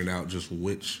figuring out just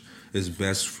which is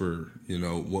best for,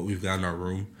 what we've got in our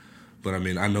room. But,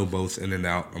 I know both in and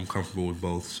out. I'm comfortable with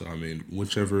both. So,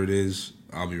 whichever it is,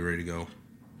 I'll be ready to go.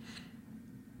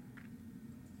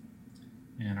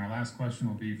 And our last question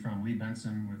will be from Lee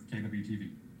Benson with KWTV.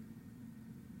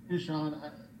 Hey, Sean,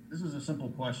 this is a simple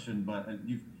question, but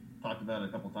you've talked about it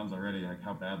a couple times already,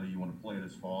 how badly you want to play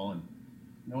this fall. And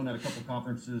knowing that a couple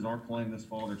conferences aren't playing this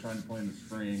fall, they're trying to play in the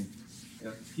spring.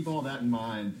 Keep all that in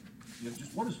mind.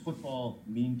 Just what does football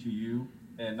mean to you?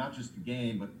 And not just the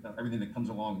game, but everything that comes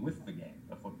along with the game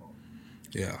of football.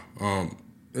 Yeah,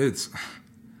 it's fun.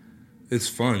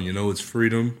 It's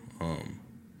freedom.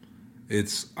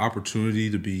 It's opportunity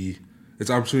to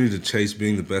chase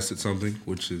being the best at something,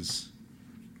 which is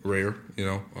rare.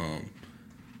 But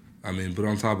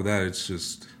on top of that, it's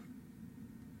just,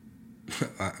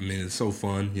 it's so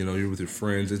fun. You're with your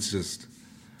friends. It's just,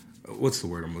 what's the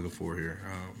word I'm looking for here?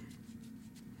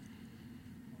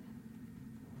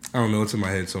 I don't know. It's in my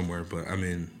head somewhere, but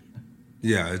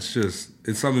yeah, it's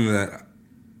something that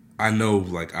I know,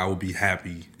 I will be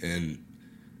happy and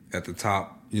at the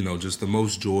top, just the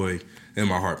most joy in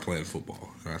my heart playing football.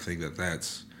 And I think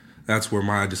that's where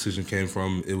my decision came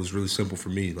from. It was really simple for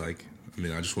me. I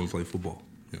just want to play football.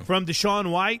 From Deshaun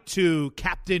White to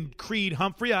Captain Creed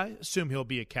Humphrey, I assume he'll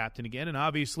be a captain again. And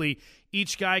obviously,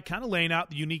 each guy kind of laying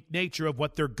out the unique nature of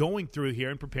what they're going through here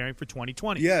and preparing for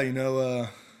 2020. Yeah,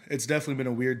 it's definitely been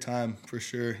a weird time for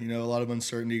sure. You know, a lot of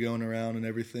uncertainty going around and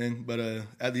everything. But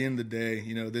at the end of the day,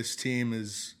 you know, this team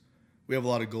we have a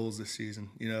lot of goals this season.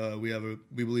 You know, we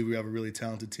believe we have a really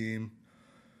talented team,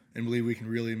 and believe we can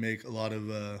really make a lot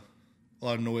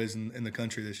of noise in the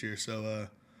country this year. So at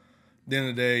the end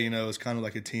of the day, you know, it's kind of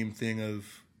like a team thing of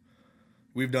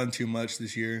we've done too much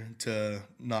this year to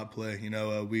not play. You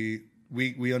know,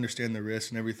 we understand the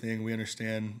risks and everything. We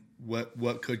understand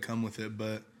what could come with it,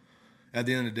 but at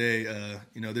the end of the day,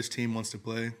 you know, this team wants to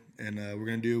play, and we're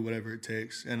going to do whatever it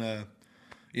takes. And,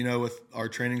 you know, with our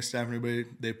training staff and everybody,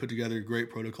 they put together great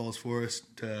protocols for us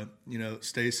to, you know,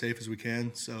 stay as safe as we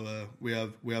can. So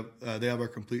they have our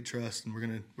complete trust, and we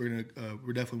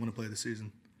definitely want to play this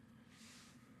season.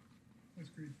 That's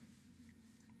great.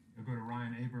 We'll go to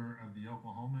Ryan Aber of the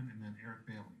Oklahoman, and then Eric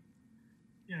Bailey.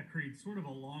 Yeah, Creed, sort of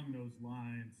along those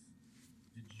lines,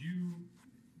 did you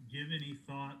give any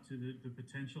thought to the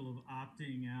potential of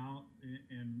opting out,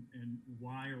 and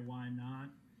why or why not?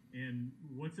 And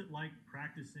what's it like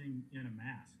practicing in a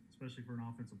mask, especially for an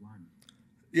offensive lineman?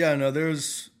 Yeah, no, there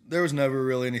was never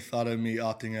really any thought of me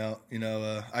opting out. You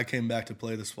know, I came back to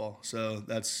play this fall, so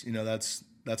that's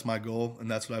my goal, and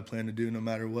that's what I plan to do no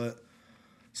matter what.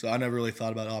 So I never really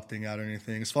thought about opting out or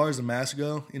anything. As far as the mask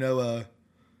go, you know,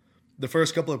 the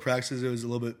first couple of practices, it was a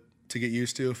little bit to get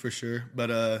used to for sure.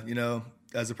 But, you know,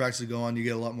 as the practices go on, you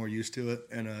get a lot more used to it.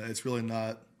 And it's really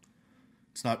not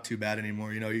too bad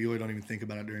anymore. You know, you really don't even think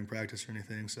about it during practice or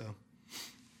anything. So.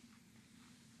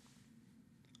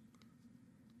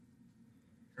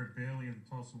 Eric Bailey of the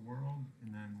Tulsa World,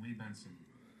 and then Lee Benson.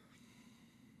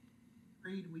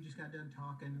 Reed, we just got done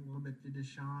talking a little bit to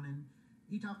Deshaun, and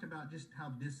he talked about just how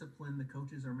disciplined the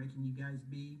coaches are making you guys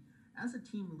be. As a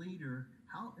team leader,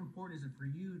 how important is it for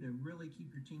you to really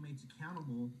keep your teammates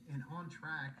accountable and on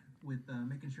track with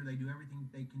making sure they do everything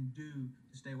they can do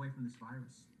to stay away from this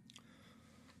virus?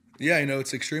 Yeah, you know,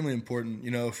 it's extremely important,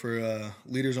 you know, for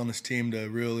leaders on this team to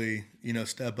really, you know,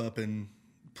 step up and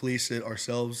police it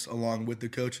ourselves along with the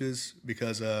coaches,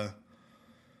 because at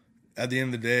the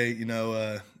end of the day, you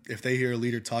know, if they hear a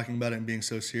leader talking about it and being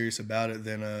so serious about it,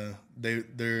 then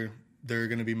they're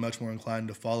going to be much more inclined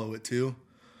to follow it too.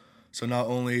 So not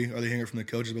only are they hearing it from the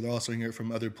coaches, but they're also hearing it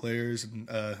from other players and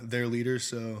their leaders.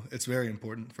 So it's very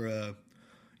important for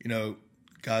you know,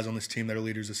 guys on this team that are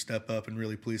leaders to step up and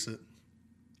really police it.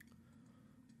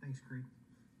 Thanks, Creed.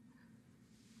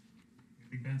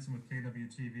 Lee Benson with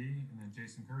KWTV, and then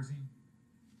Jason Kersey.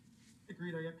 Hey,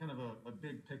 Creed, I got kind of a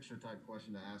big picture type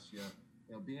question to ask you.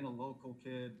 You know, being a local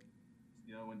kid,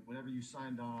 you know, whenever you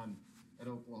signed on at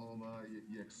Oklahoma,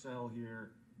 you excel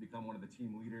here, become one of the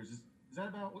team leaders. Is that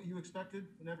about what you expected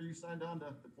whenever you signed on to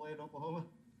play at Oklahoma?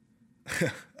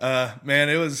 Man,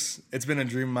 it's been a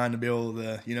dream of mine to be able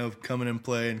to, you know, come in and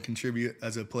play and contribute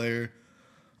as a player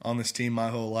on this team my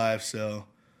whole life. So,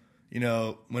 you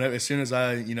know, as soon as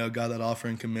I, you know, got that offer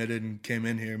and committed and came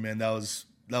in here, man, that was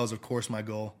of course my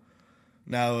goal.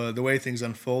 Now, the way things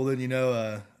unfolded, you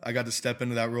know, I got to step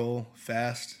into that role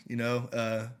fast, you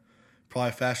know,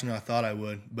 probably faster than I thought I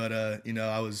would. But, you know,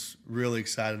 I was really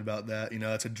excited about that. You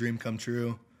know, it's a dream come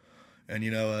true. And,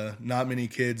 you know, not many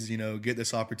kids, you know, get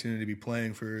this opportunity to be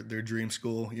playing for their dream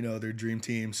school, you know, their dream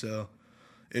team. So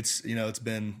it's, you know, it's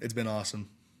been awesome.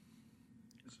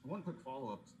 Just one quick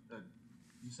follow-up.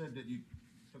 You said that you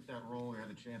took that role or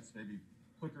had a chance maybe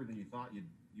quicker than you thought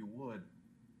you would.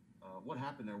 What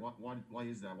happened there? Why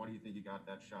is that? Why do you think you got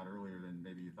that shot earlier than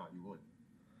maybe you thought you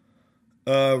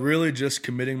would? Really just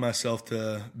committing myself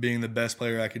to being the best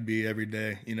player I could be every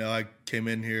day. You know, I came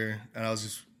in here and I was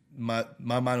just my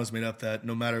mind was made up that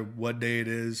no matter what day it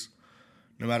is,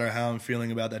 no matter how I'm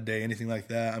feeling about that day, anything like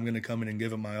that, I'm going to come in and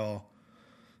give it my all.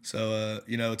 So,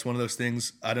 you know, it's one of those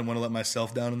things. I didn't want to let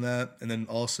myself down in that. And then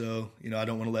also, you know, I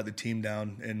don't want to let the team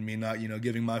down and me not, you know,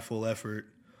 giving my full effort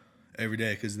every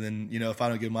day. Because then, you know, if I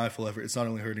don't give my full effort, it's not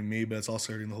only hurting me, but it's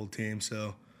also hurting the whole team.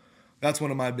 So that's one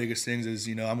of my biggest things is,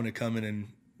 you know, I'm going to come in and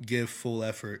give full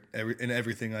effort in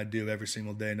everything I do every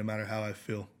single day, no matter how I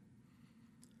feel.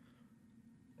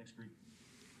 Thanks, Creed.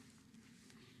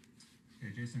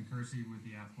 Okay, Jason Kersey with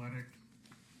The Athletic,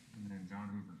 and then John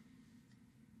Hoover.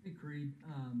 Hey, Creed.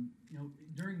 You know,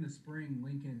 during the spring,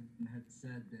 Lincoln had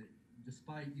said that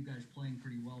despite you guys playing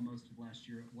pretty well most of last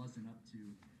year, it wasn't up to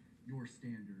your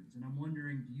standards. And I'm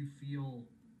wondering, do you feel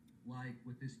like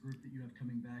with this group that you have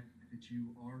coming back that you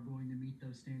are going to meet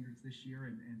those standards this year?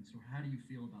 And so how do you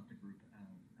feel about the group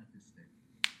at this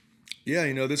stage? Yeah,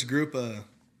 you know, this group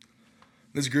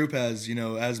has, you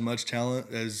know, as much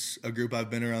talent as a group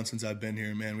I've been around since I've been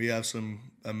here, man. We have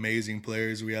some amazing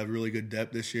players. We have really good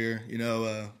depth this year. You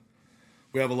know,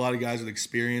 we have a lot of guys with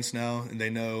experience now, and they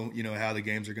know, how the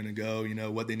games are going to go,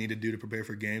 what they need to do to prepare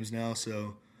for games now.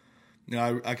 So,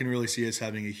 I can really see us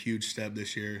having a huge step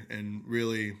this year and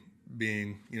really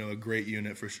being, a great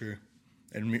unit for sure,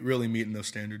 and really meeting those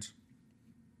standards.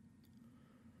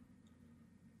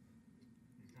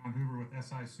 John Hoover with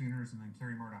SI Sooners, and then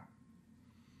Kerry Murdoch.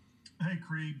 Hey,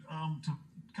 Creed. To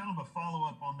kind of a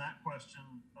follow-up on that question,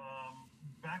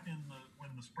 back when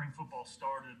the spring football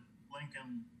started,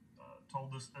 Lincoln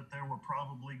told us that there were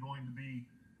probably going to be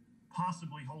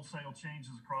possibly wholesale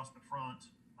changes across the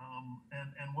front.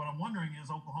 And what I'm wondering is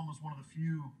Oklahoma's one of the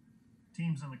few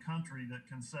teams in the country that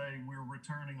can say we're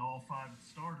returning all 5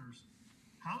 starters.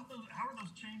 How are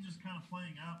those changes kind of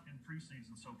playing out in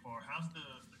preseason so far? How's the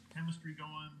chemistry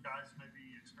going? Guys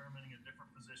maybe experimenting at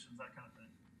different positions, that kind of thing.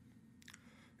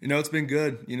 It's been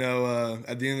good.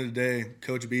 At the end of the day,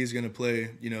 Coach B is going to play,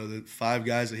 the 5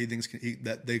 guys that he thinks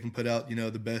that they can put out,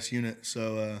 the best unit.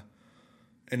 So,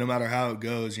 and no matter how it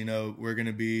goes, we're going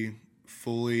to be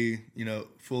fully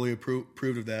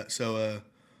approved of that. So,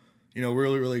 we're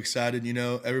really, really excited.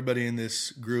 Everybody in this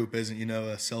group isn't,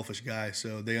 a selfish guy.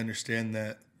 So they understand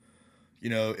that,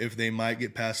 if they might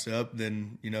get passed up,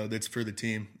 then, that's for the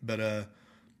team. But,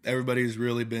 everybody's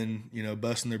really been,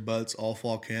 busting their butts all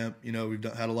fall camp. We've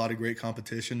had a lot of great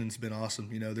competition, and it's been awesome.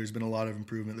 There's been a lot of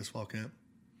improvement this fall camp.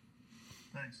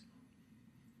 Thanks.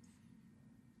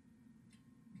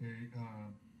 Okay,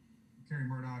 Kerry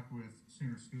Murdoch with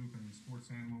Sooner Scoop and Sports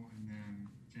Animal, and then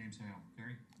James Hale.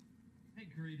 Kerry? Hey,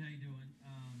 Creed, how you doing?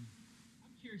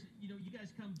 I'm curious, you guys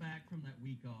come back from that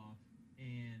week off,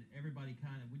 and everybody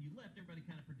when you left, everybody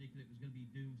kind of predicted it was going to be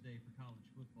doomsday for college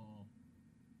football.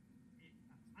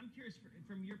 I'm curious,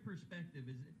 from your perspective,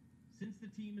 is it, since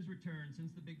the team has returned, since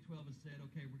the Big 12 has said,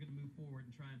 okay, we're going to move forward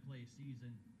and try and play a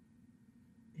season,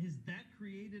 has that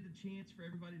created a chance for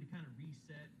everybody to kind of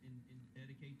reset and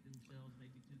dedicate themselves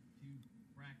maybe to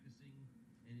practicing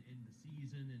and the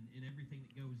season and everything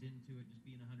that goes into it, just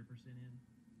being 100% in?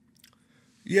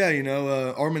 Yeah,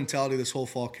 our mentality this whole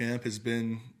fall camp has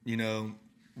been,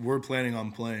 we're planning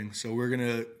on playing. So we're going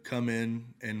to come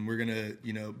in and we're going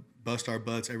to, bust our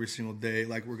butts every single day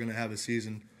like we're going to have a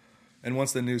season. And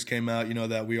once the news came out,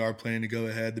 that we are planning to go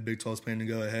ahead, the Big 12 is planning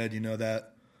to go ahead,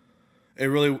 that it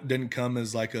really didn't come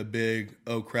as like a big,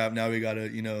 oh crap, now we got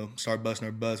to, start busting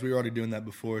our butts. We were already doing that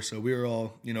before. So we were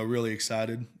all, really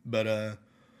excited, but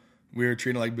we were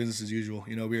treating it like business as usual.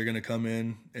 We were going to come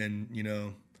in and,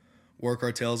 work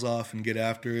our tails off and get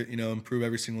after it, improve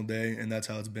every single day. And that's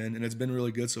how it's been. And it's been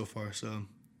really good so far. So.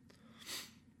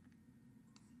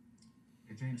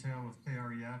 James Hale with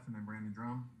KREF, and then Brandon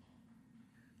Drum.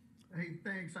 Hey,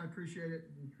 thanks. I appreciate it.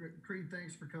 And Creed,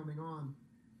 thanks for coming on.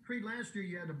 Creed, last year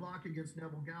you had to block against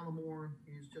Neville Gallimore.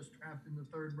 He's just drafted in the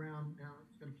 3rd round. Now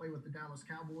he's going to play with the Dallas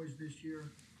Cowboys this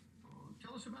year.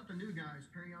 Tell us about the new guys,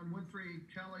 Perrion Winfrey,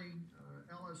 Kelly,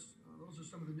 Ellis. Those are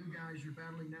some of the new guys you're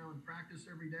battling now in practice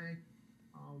every day.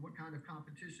 What kind of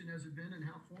competition has it been, and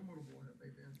how formidable have they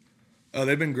been?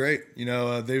 They've been great.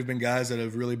 They've been guys that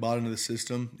have really bought into the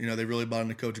system. They've really bought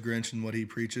into Coach Grinch and what he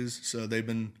preaches. So they've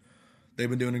been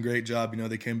doing a great job.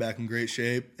 They came back in great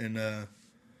shape, and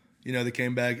they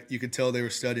came back. You could tell they were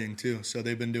studying too. So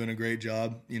they've been doing a great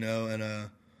job. And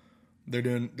they're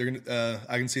gonna.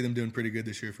 I can see them doing pretty good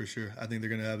this year for sure. I think they're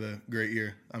gonna have a great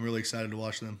year. I'm really excited to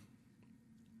watch them.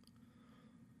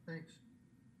 Thanks.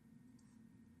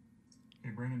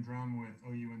 Okay, Brandon Drum with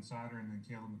OU Insider, and then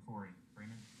Caleb McCory.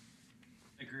 Brandon.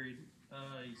 Agreed.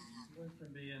 He's went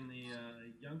from being the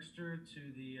youngster to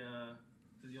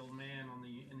the old man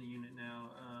in the unit now.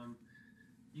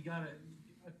 You got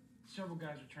several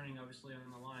guys returning, obviously,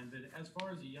 on the line. But as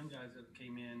far as the young guys that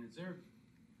came in, is there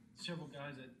several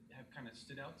guys that have kind of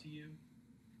stood out to you?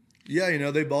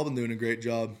 Yeah, they've all been doing a great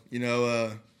job.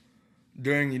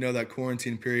 During that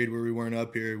quarantine period where we weren't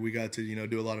up here, we got to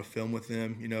do a lot of film with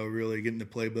them. Really get in the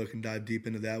playbook and dive deep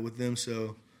into that with them.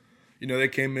 So. They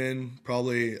came in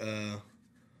probably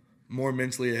more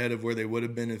mentally ahead of where they would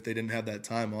have been if they didn't have that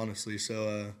time, honestly.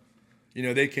 So,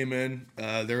 they came in.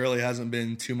 There really hasn't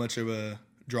been too much of a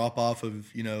drop-off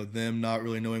of, them not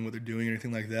really knowing what they're doing or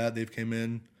anything like that. They've came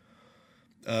in,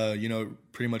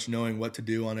 pretty much knowing what to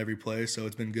do on every play, so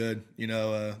it's been good.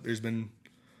 There's been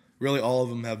really all of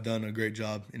them have done a great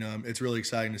job. It's really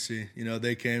exciting to see.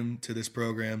 They came to this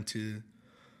program to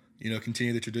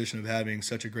continue the tradition of having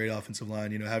such a great offensive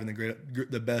line, having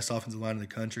the best offensive line in the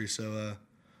country. So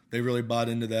they really bought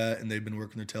into that, and they've been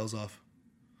working their tails off.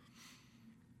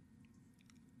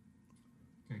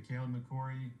 Okay, Caleb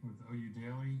McCory with OU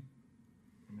Daily,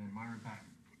 and then Myron Pack.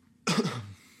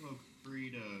 Well,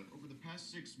 Creed, over the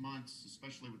past 6 months,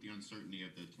 especially with the uncertainty of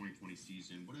the 2020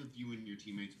 season, what have you and your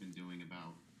teammates been doing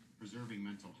about preserving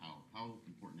mental health? How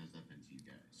important has that been to you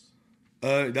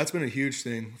guys? That's been a huge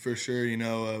thing for sure.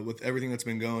 With everything that's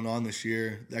been going on this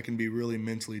year, that can be really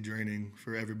mentally draining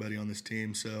for everybody on this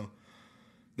team. So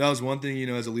that was one thing,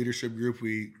 as a leadership group,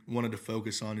 we wanted to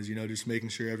focus on is, just making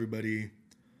sure everybody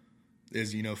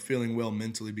is, feeling well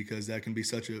mentally, because that can be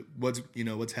such a,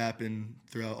 what's happened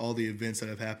throughout all the events that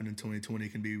have happened in 2020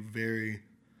 can be very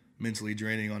mentally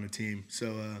draining on a team.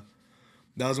 So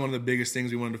that was one of the biggest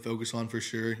things we wanted to focus on for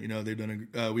sure.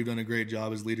 We've done a great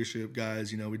job as leadership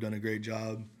guys. We've done a great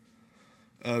job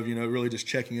of, really just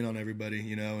checking in on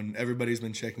everybody, and everybody's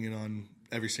been checking in on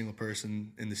every single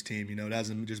person in this team. It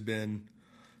hasn't just been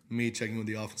me checking with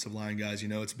the offensive line guys.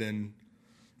 It's been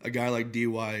a guy like D.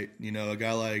 White, a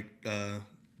guy like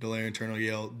Delarian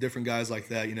Turner-Yale, different guys like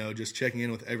that, just checking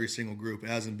in with every single group. It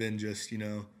hasn't been just,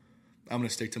 I'm going to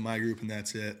stick to my group and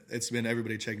that's it. It's been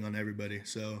everybody checking on everybody.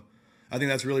 So I think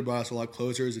that's really brought us a lot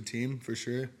closer as a team for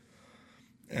sure.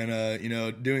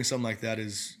 And, doing something like that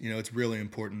is, it's really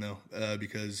important though,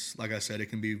 because like I said, it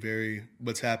can be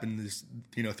what's happened is,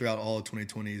 throughout all of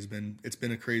 2020 it's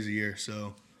been a crazy year.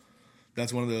 So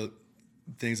that's one of the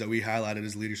things that we highlighted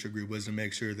as leadership group was to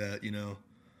make sure that,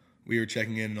 we were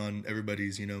checking in on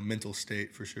everybody's, mental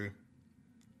state for sure.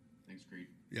 Thanks, Creed.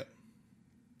 Yep.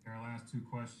 Our last two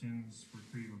questions for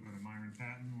Creed will go to Myron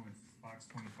Patton with Fox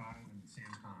 25 and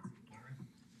Sam Kahn. Myron?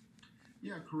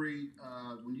 Yeah, Creed,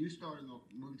 when you started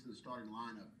moving to the starting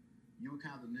lineup, you were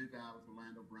kind of the new guy with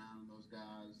Orlando Brown and those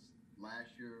guys.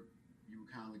 Last year, you were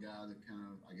kind of the guy that kind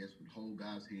of, I guess, would hold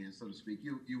guys' hands, so to speak.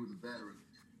 You were the veteran.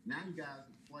 Now you guys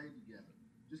have played together.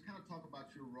 Just kind of talk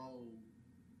about your role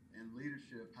and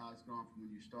leadership, how it's gone from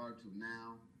when you started to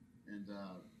now, and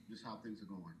just how things are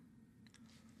going.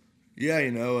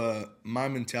 Yeah, my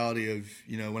mentality of,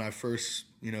 when I first,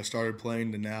 started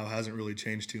playing to now hasn't really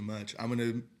changed too much. I'm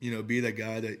going to, be that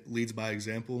guy that leads by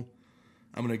example.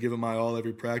 I'm going to give it my all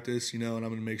every practice, and I'm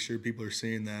going to make sure people are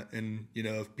seeing that. And,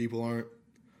 if people aren't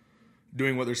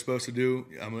doing what they're supposed to do,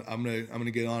 I'm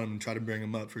gonna get on them and try to bring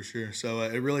them up for sure. So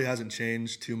it really hasn't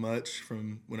changed too much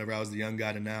from whenever I was the young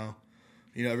guy to now.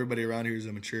 Everybody around here is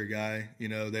a mature guy.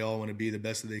 They all want to be the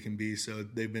best that they can be. So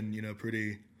they've been,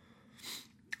 pretty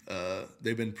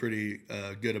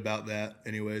good about that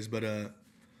anyways. But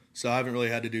so I haven't really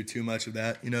had to do too much of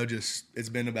that. Just it's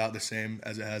been about the same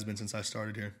as it has been since I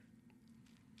started here.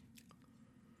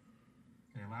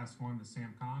 Okay, last one to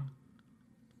Sam Kahn.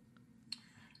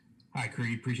 Hi,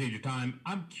 Creed. Appreciate your time.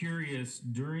 I'm curious,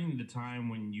 during the time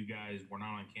when you guys were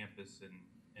not on campus and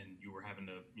you were having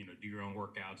to, do your own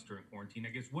workouts during quarantine, I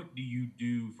guess, what do you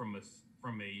do from a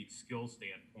skill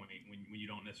standpoint when you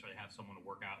don't necessarily have someone to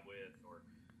work out with or,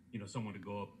 someone to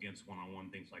go up against one-on-one,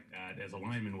 things like that? As a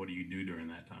lineman, what do you do during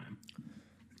that time?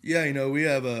 Yeah, we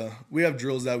have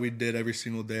drills that we did every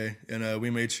single day, and we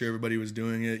made sure everybody was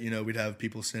doing it. We'd have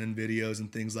people sending videos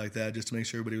and things like that just to make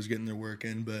sure everybody was getting their work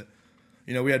in, but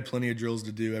we had plenty of drills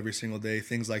to do every single day,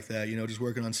 things like that, just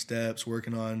working on steps,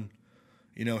 working on,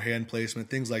 hand placement,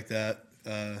 things like that.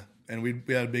 And we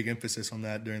had a big emphasis on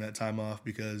that during that time off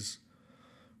because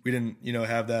we didn't,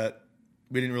 have that,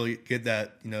 we didn't really get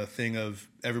that, thing of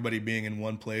everybody being in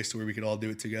one place to where we could all do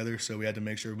it together. So we had to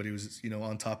make sure everybody was,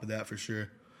 on top of that for sure.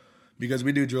 Because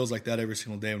we do drills like that every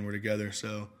single day when we're together.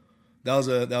 So that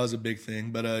was a big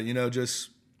thing. But, just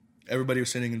everybody was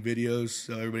sending in videos,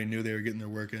 so everybody knew they were getting their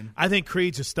work in. I think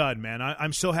Creed's a stud, man.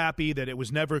 I'm so happy that it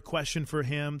was never a question for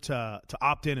him to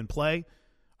opt in and play.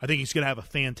 I think he's going to have a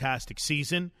fantastic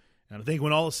season. And I think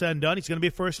when all is said and done, he's going to be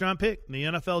a first-round pick in the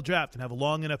NFL draft and have a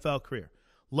long NFL career.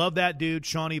 Love that dude,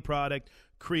 Shawnee product,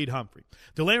 Creed Humphrey.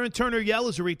 Delarian Turner-Yell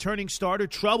is a returning starter.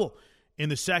 Trouble in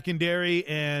the secondary.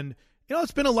 And,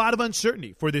 it's been a lot of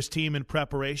uncertainty for this team in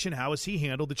preparation. How has he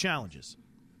handled the challenges?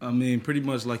 I mean, pretty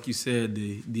much like you said,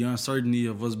 the uncertainty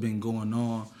of what's been going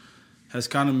on has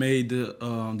kind of made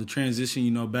the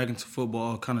transition, back into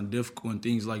football kind of difficult and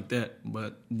things like that.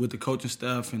 But with the coaching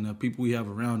staff and the people we have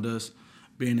around us,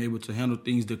 being able to handle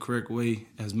things the correct way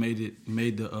has made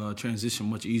the transition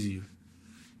much easier.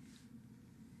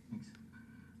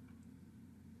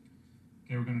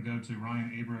 Okay, we're going to go to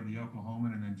Ryan Aber of the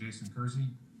Oklahoman and then Jason Kersey.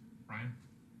 Ryan?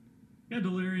 Yeah,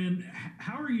 Delarian,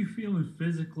 how are you feeling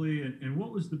physically, and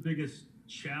what was the biggest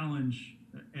challenge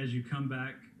as you come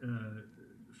back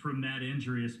from that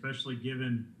injury, especially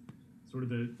given sort of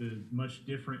the much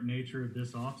different nature of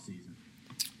this offseason?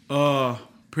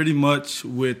 Pretty much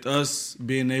with us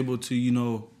being able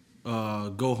to,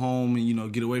 go home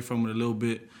and, get away from it a little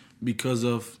bit because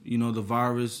of, the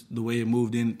virus, the way it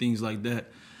moved in, things like that.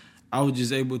 I was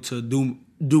just able to do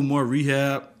do more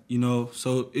rehab,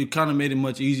 so it kind of made it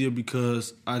much easier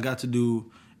because I got to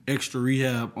do extra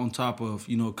rehab on top of,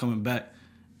 coming back.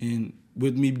 And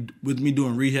with me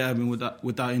doing rehab and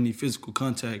without any physical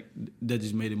contact, that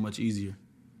just made it much easier.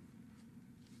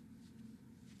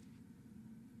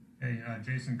 Hey,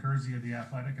 Jason Kersey of The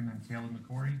Athletic, and then Caleb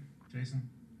McCory. Jason?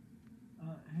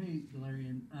 Hey,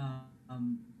 Galarian.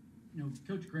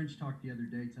 Coach Grinch talked the other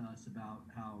day to us about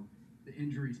how the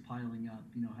injuries piling up,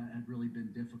 had really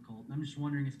been difficult. And I'm just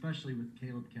wondering, especially with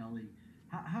Caleb Kelly,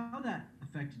 how that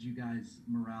affected you guys'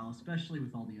 morale, especially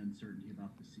with all the uncertainty about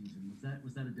the season.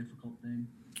 Was that a difficult thing?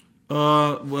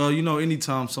 Well,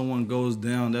 anytime someone goes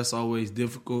down, that's always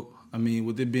difficult. I mean,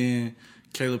 with it being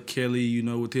Caleb Kelly,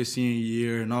 with his senior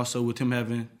year, and also with him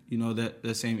having,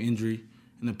 that same injury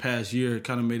in the past year, it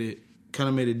kind of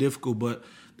made it difficult. But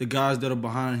the guys that are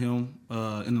behind him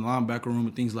in the linebacker room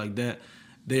and things like that,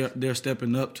 they're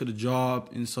stepping up to the job,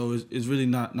 and so it's really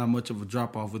not much of a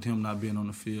drop off with him not being on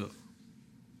the field.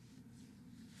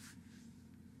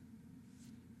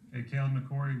 Hey, Caleb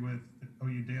McCory with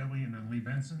OU Daily, and then Lee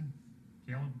Benson.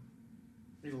 Caleb?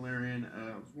 Hey, Larian.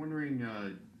 I was wondering,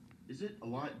 is it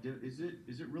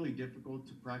really difficult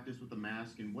to practice with a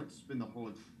mask? And what's been the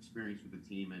whole experience with the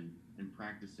team and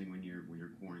practicing when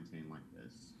you're quarantined like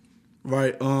this?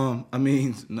 Right. I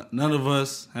mean, none of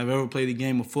us have ever played a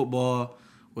game of football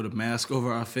with a mask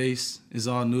over our face. It's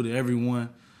all new to everyone.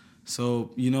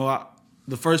 So,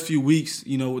 the first few weeks,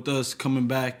 with us coming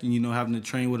back and, having to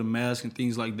train with a mask and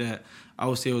things like that, I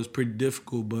would say it was pretty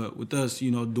difficult. But with us,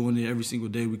 doing it every single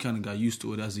day, we kind of got used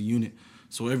to it as a unit.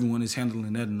 So everyone is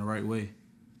handling that in the right way.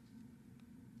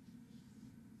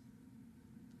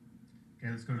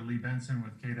 Okay, let's go to Lee Benson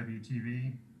with KWTV,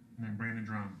 and then Brandon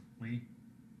Drum. Lee?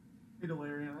 Hey,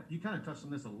 Delarian, you kind of touched on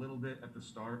this a little bit at the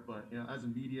start, but as a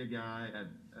media guy and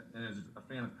as a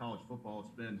fan of college football,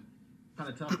 it's been kind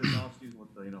of tough this offseason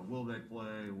with the, will they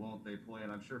play, won't they play?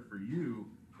 And I'm sure for you,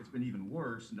 it's been even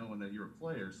worse knowing that you're a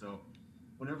player. So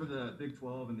whenever the Big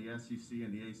 12 and the SEC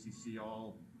and the ACC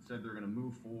all said they're going to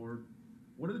move forward,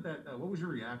 what was your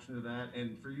reaction to that?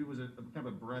 And for you, was it kind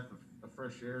of a breath of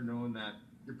fresh air knowing that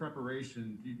your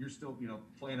preparation, you're still,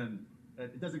 planning,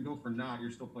 it doesn't go for naught,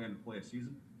 you're still planning to play a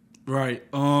season? Right.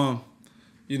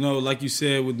 Like you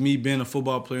said, with me being a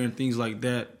football player and things like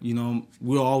that,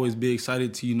 we'll always be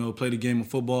excited to, play the game of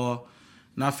football.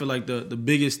 And I feel like the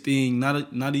biggest thing,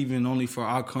 not even only for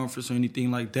our conference or anything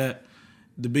like that,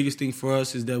 the biggest thing for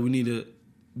us is that we need to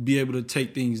be able to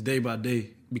take things day by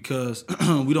day because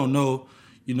we don't know,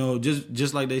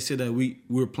 just like they said that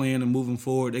we're playing and moving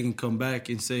forward, they can come back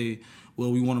and say,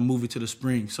 well, we want to move it to the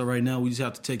spring. So right now we just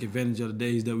have to take advantage of the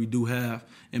days that we do have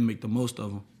and make the most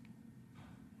of them.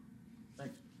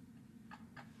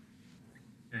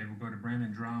 Okay, we'll go to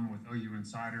Brandon Drum with OU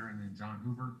Insider, and then John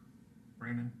Hoover.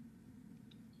 Brandon?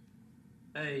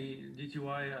 Hey, DTY,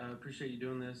 I appreciate you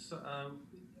doing this.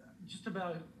 Just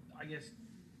about, I guess,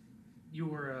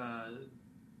 your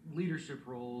leadership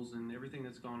roles and everything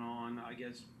that's gone on, I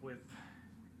guess, with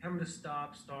having to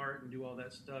stop, start, and do all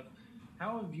that stuff.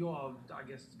 How have you all, I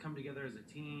guess, come together as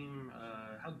a team?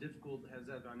 How difficult has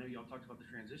that been? I know y'all talked about the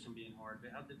transition being hard,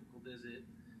 but how difficult is it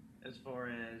as far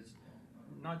as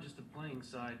not just the playing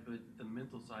side, but the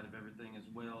mental side of everything as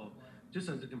well, just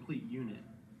as a complete unit?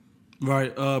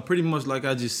 Right. Pretty much like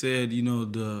I just said,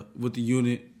 with the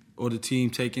unit or the team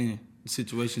taking the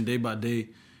situation day by day,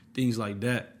 things like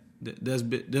that. That's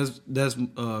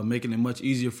making it much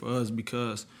easier for us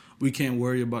because we can't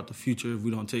worry about the future if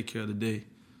we don't take care of the day.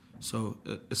 So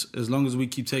as long as we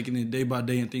keep taking it day by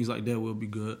day and things like that, we'll be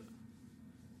good.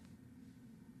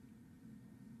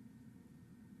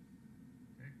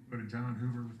 Go to John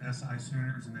Hoover with SI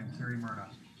Sooners, and then Kerry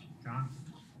Murdoch. John?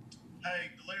 Hey,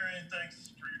 Galarian,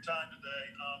 thanks for your time today.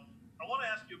 I want to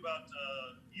ask you about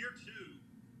year two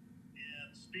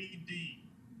in Speed D.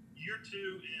 Year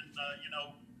two in,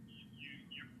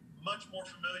 you're much more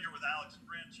familiar with Alex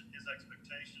Grinch and his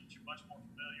expectations. You're much more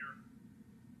familiar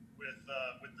with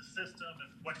the system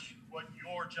and what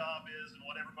your job is and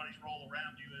what everybody's role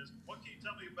around you is. What can you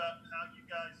tell me about how you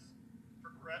guys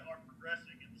are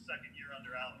progressing in the second year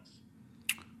under Alex?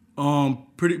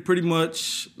 Pretty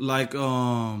much like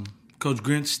Coach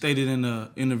Grinch stated in the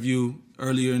interview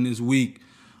earlier in this week.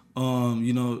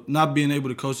 Not being able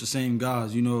to coach the same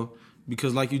guys,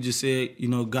 because like you just said,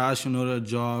 guys should know their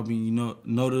job and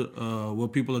know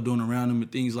what people are doing around them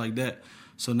and things like that.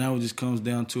 So now it just comes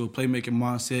down to a playmaking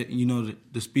mindset, and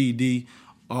the Speed D.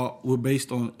 We're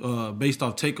based off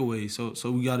takeaways,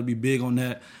 so we got to be big on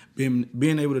that.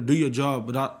 Being able to do your job,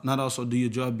 but not also do your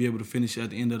job, be able to finish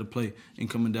at the end of the play and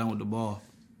coming down with the ball.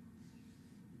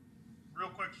 Real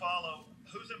quick follow: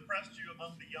 who's impressed impressed you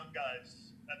among the young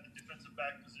guys at the defensive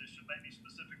back position, maybe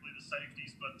specifically the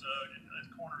safeties, but as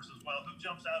corners as well? Who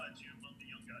jumps out at you among the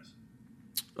young guys?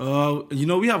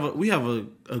 We have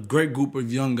a great group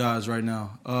of young guys right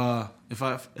now. If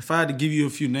I had to give you a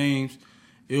few names,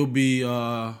 it'll be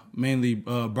mainly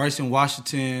Bryson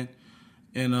Washington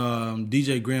and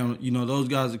DJ Graham. You know, those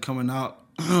guys are coming out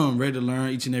ready to learn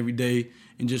each and every day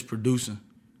and just producing,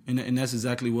 and that's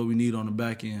exactly what we need on the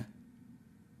back end.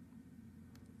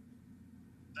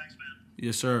 Thanks, man.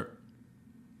 Yes, sir.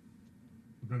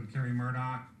 We'll go to Kerry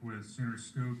Murdoch with Sooner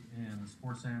Scoop and the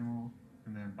Sports Animal,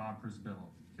 and then Bob Prisbillo.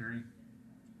 Kerry?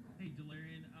 Hey,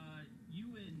 Delarian, you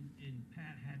and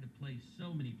Pat had to play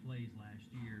so many plays last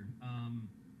year.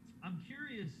 I'm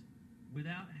curious,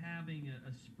 without having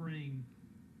a spring,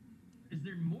 is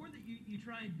there more that you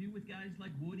try and do with guys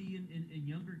like Woody and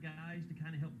younger guys to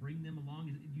kind of help bring them along?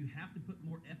 Do you have to put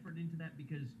more effort into that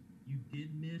because you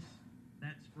did miss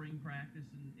that spring practice?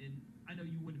 And I know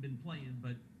you wouldn't have been playing,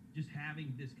 but just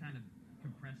having this kind of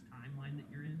compressed timeline that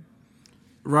you're in?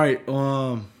 Right.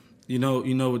 You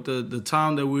know, with the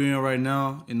time that we're in right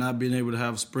now and not being able to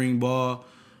have spring ball,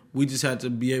 we just had to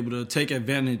be able to take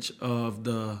advantage of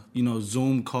the,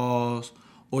 Zoom calls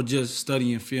or just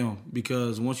studying film.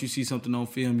 Because once you see something on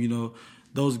film,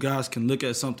 those guys can look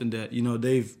at something that,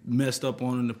 they've messed up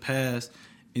on in the past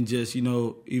and just,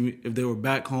 even if they were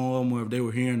back home or if they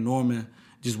were here in Norman,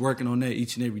 just working on that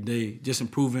each and every day, just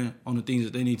improving on the things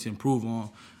that they need to improve on.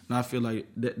 And I feel like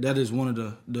that is one of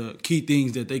the key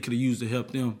things that they could have used to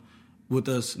help them with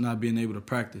us not being able to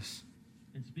practice.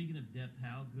 And speaking of depth,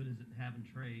 how good is it having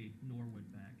Trey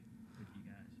Norwood back with you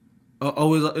guys?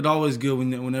 It's always good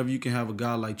whenever you can have a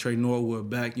guy like Trey Norwood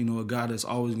back, a guy that's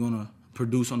always going to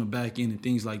produce on the back end and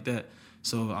things like that.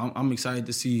 So I'm excited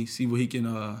to see what he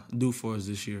can do for us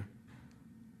this year.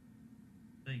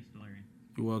 Thanks, Delarian.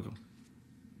 You're welcome.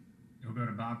 You'll go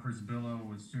to Bob Prisbillo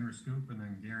with Sooner Scoop and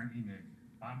then Garen Enig.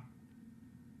 Bob?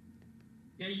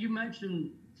 Yeah, you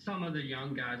mentioned some of the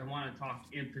young guys. I want to talk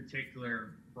in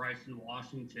particular Bryson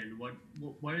Washington. What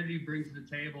did he bring to the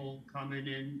table coming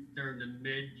in during the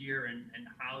mid-year, and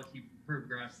how has he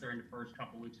progressed during the first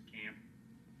couple weeks of camp?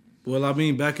 Well, I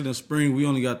mean, back in the spring, we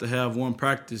only got to have one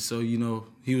practice, so, he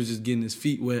was just getting his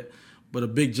feet wet. But a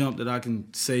big jump that I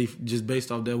can say just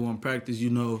based off that one practice,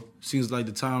 seems like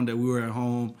the time that we were at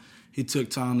home, he took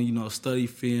time to, study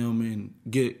film and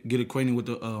get acquainted with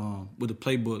the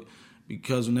playbook.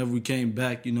 Because whenever we came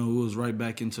back, it was right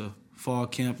back into fall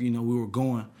camp. We were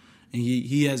going, and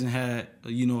he hasn't had a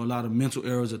lot of mental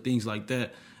errors or things like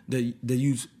that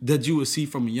you would see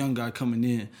from a young guy coming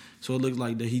in. So it looked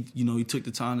like that he took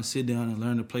the time to sit down and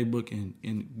learn the playbook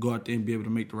and go out there and be able to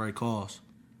make the right calls.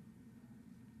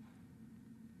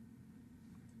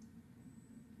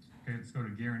 Okay, let's go to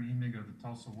Garen Enig of the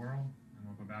Tulsa World, and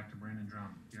we'll go back to Brandon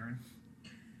Drum. Garen?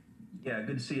 Yeah,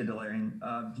 good to see you, Delarian.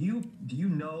 Do you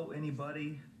know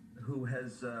anybody who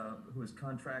has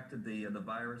contracted the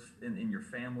virus in your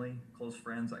family, close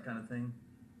friends, that kind of thing?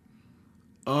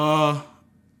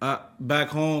 Back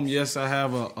home, yes, I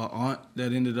have a aunt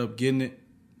that ended up getting it,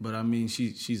 but I mean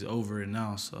she's over it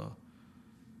now. So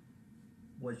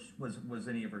was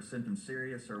any of her symptoms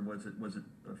serious, or was it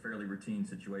a fairly routine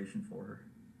situation for her?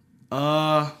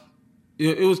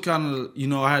 It was kind of,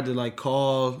 I had to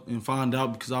call and find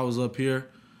out because I was up here.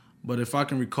 But if I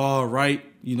can recall right,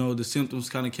 the symptoms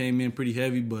kind of came in pretty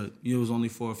heavy, but it was only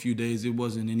for a few days. It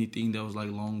wasn't anything that was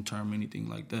long-term, anything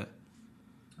like that.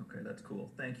 Okay, that's cool.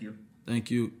 Thank you.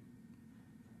 Thank you.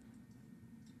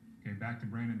 Okay, back to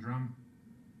Brandon Drum.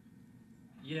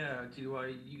 Yeah,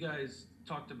 T.Y., you guys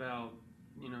talked about,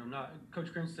 Coach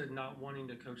Grinch said not wanting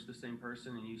to coach the same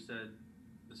person, and you said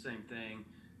the same thing.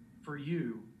 For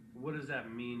you, what does that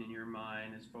mean in your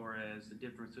mind as far as the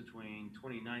difference between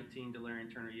 2019 Delarian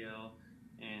Turner-Yell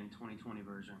and 2020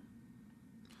 version?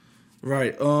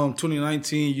 Right.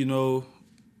 2019,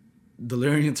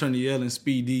 Delarian Turner-Yell and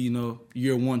Speedy,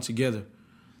 year one together.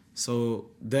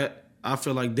 So that I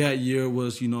feel like that year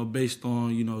was, based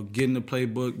on, getting the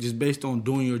playbook, just based on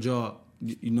doing your job,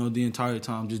 the entire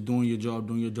time, just doing your job.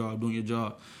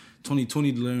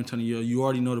 2020 Delarian Turner-Yell, you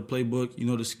already know the playbook,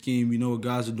 the scheme, what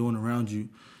guys are doing around you.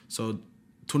 So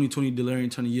 2020 Delarian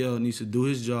Turner-Yell needs to do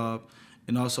his job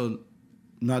and also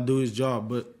not do his job,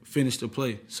 but finish the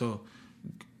play. So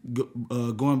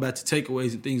going back to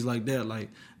takeaways and things like that,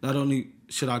 not only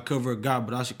should I cover a guy,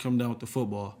 but I should come down with the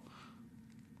football.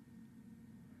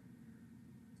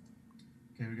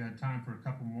 Okay, we got time for a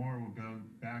couple more. We'll go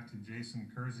back to Jason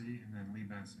Kersey and then Lee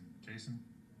Benson. Jason?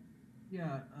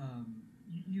 Yeah,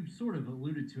 you sort of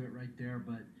alluded to it right there,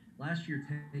 but last year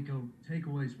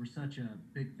takeaways were such a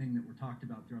big thing that were talked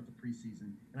about throughout the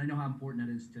preseason, and I know how important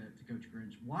that is to Coach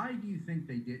Grinch. Why do you think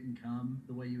they didn't come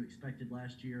the way you expected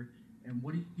last year, and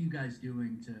what are you guys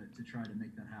doing to try to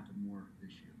make that happen more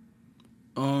this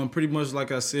year? Pretty much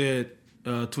like I said,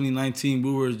 2019,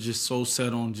 we were just so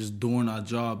set on just doing our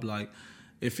job. Like,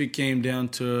 if it came down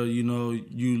to,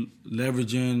 you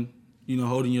leveraging,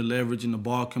 holding your leverage and the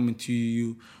ball coming to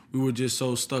you, we were just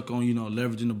so stuck on,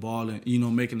 leveraging the ball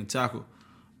and, making the tackle.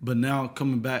 But now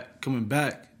coming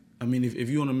back, I mean, if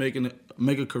you want to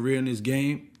make a career in this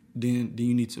game, then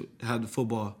you need to have the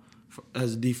football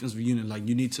as a defensive unit. Like,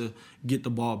 you need to get the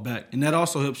ball back. And that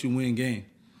also helps you win games.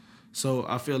 So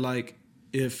I feel like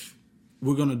if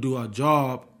we're going to do our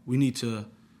job, we need to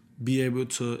be able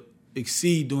to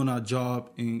exceed doing our job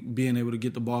and being able to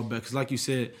get the ball back. Because like you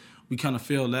said, we kind of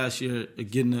failed last year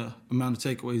at getting the amount of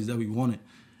takeaways that we wanted.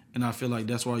 And I feel like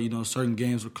that's why, certain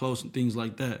games were close and things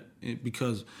like that.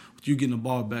 Because with you getting the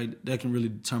ball back, that can really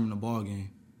determine the ball game.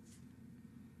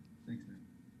 Thanks, man.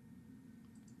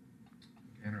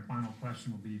 And our final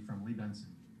question will be from Lee Benson.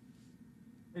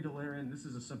 Hey, Delarian, this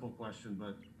is a simple question,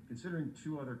 but considering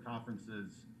two other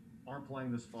conferences aren't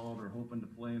playing this fall, they're hoping to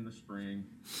play in the spring,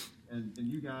 and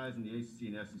you guys in the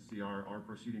ACC and SEC are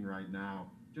proceeding right now,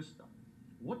 just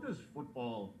what does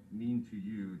football mean to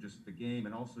you, just the game,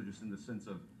 and also just in the sense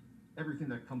of everything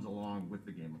that comes along with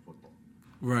the game of football?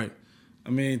 Right. I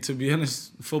mean, to be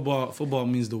honest, football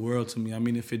means the world to me. I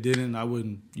mean, if it didn't, I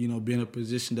wouldn't, be in a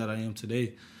position that I am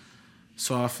today.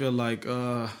 So I feel like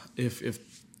if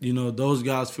those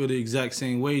guys feel the exact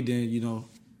same way, then,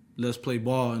 let's play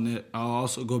ball. And I'll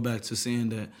also go back to saying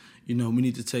that, we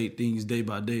need to take things day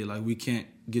by day. Like, we can't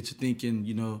get to thinking,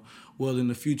 well, in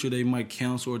the future they might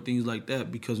cancel or things like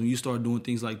that, because when you start doing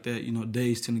things like that,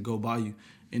 days tend to go by you.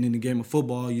 And in the game of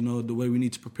football, the way we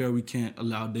need to prepare, we can't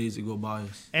allow days to go by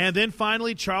us. And then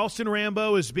finally, Charleston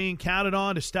Rambo is being counted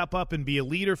on to step up and be a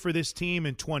leader for this team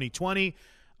in 2020.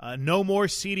 No more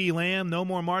CeeDee Lamb, no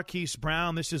more Marquise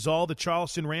Brown. This is all the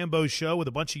Charleston Rambo show with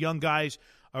a bunch of young guys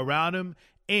around him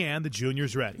and the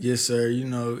juniors ready. Yes, sir.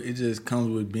 It just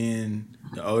comes with being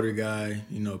the older guy.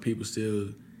 People still,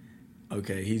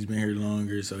 okay, he's been here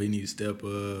longer, so he needs to step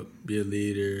up, be a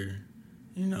leader,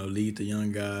 lead the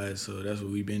young guys. So that's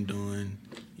what we've been doing.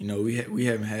 We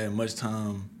haven't had much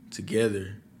time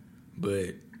together,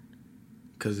 but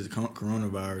because of the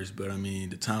coronavirus. But, I mean,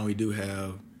 the time we do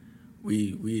have,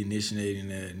 we initiating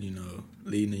that,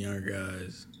 leading the younger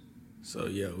guys. So,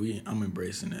 yeah, I'm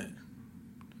embracing that.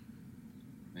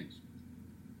 Thanks.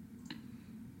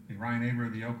 Okay, Ryan Aber,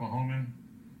 the Oklahoman,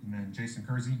 and then Jason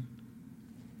Kersey.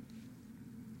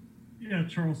 Yeah,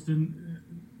 Charleston,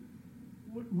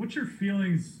 what's your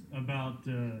feelings about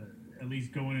at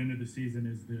least going into the season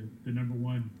as the number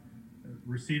one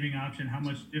receiving option? How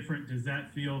much different does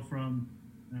that feel from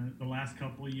the last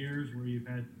couple of years where you've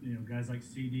had guys like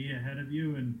CD ahead of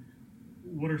you? And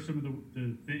what are some of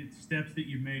the steps that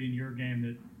you've made in your game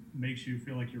that makes you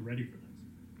feel like you're ready for this?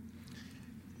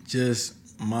 Just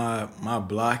my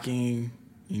blocking,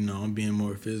 I'm being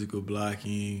more physical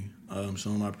blocking,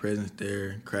 showing my presence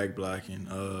there, crack blocking,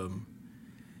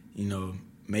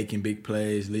 making big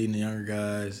plays, leading the younger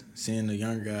guys, seeing the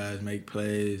younger guys make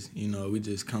plays. We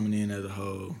just coming in as a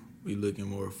whole. We looking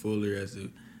more fuller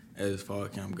as fall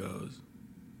camp goes.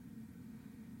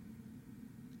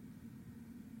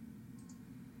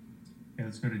 Okay,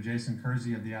 let's go to Jason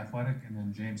Kersey of The Athletic, and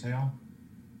then James Hale.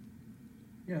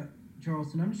 Yeah,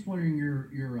 Charleston, I'm just wondering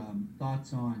your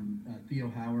thoughts on Theo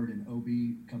Howard and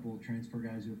Obi, a couple of transfer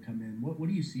guys who have come in. What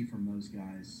do you see from those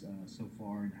guys so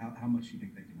far, and how much do you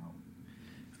think they can help?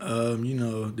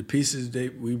 The pieces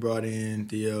we brought in,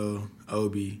 Theo,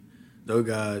 Obi, those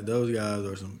guys are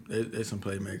they're some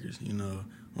playmakers.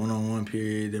 One-on-one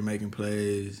period, they're making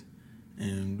plays,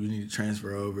 and we need to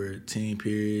transfer over team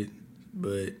period.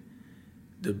 But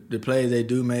the plays they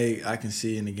do make, I can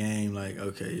see in the game, like,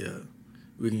 okay, yeah,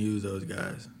 we can use those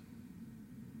guys.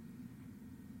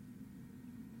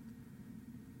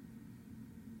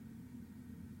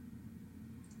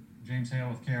 James Hale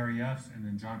with KREF, and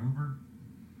then John Hoover.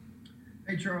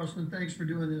 Hey, Charleston, thanks for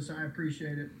doing this. I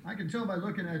appreciate it. I can tell by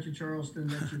looking at you, Charleston,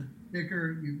 that you're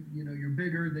thicker. You're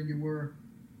bigger than you were.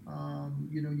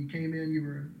 You came in, you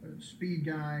were a speed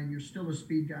guy, and you're still a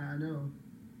speed guy, I know.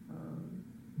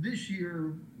 This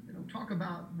year, talk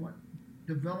about what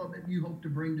development you hope to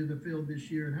bring to the field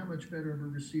this year, and how much better of a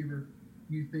receiver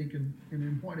you think, and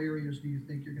in what areas do you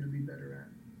think you're going to be better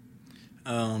at?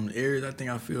 The areas I think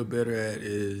I feel better at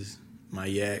is my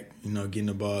yak, getting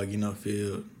the ball, getting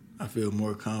upfield. I feel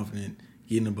more confident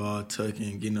getting the ball,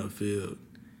 tucking, getting upfield,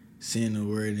 seeing the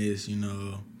awareness,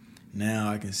 now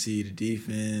I can see the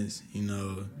defense,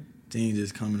 things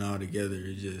just coming all together.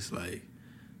 It's just like,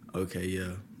 okay,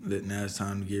 yeah, now it's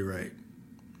time to get right.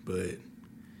 But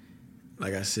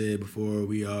like I said before,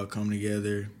 we all come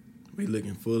together. We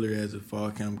looking fuller as the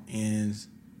fall camp ends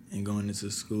and going into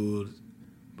school.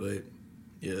 But,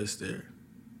 yeah, it's there.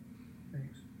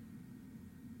 Thanks.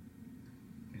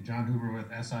 Okay, John Hoover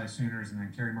with SI Sooners, and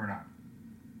then Kerry Murdoch.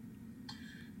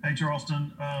 Hey,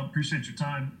 Charleston, appreciate your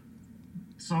time.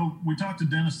 So we talked to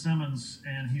Dennis Simmons,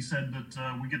 and he said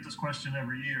that we get this question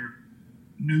every year.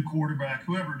 New quarterback,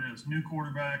 whoever it is, new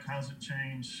quarterback, how's it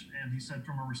change? And he said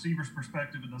from a receiver's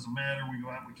perspective, it doesn't matter. We go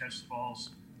out, we catch the balls.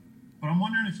 But I'm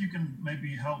wondering if you can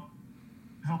maybe help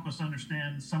us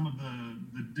understand some of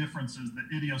the differences, the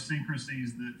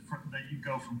idiosyncrasies that you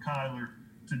go from Kyler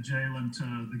to Jalen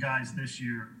to the guys this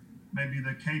year. Maybe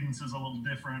the cadence is a little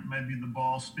different. Maybe the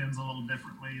ball spins a little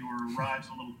differently or arrives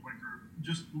a little quicker.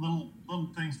 Just little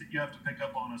things that you have to pick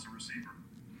up on as a receiver.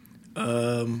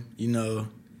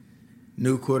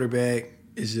 New quarterback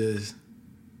is just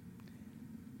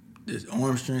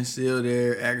arm strength still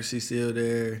there, accuracy still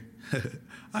there.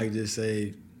 I can just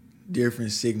say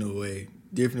different way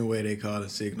they call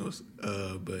it signals.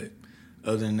 But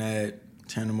other than that,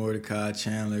 Tanner Mordecai,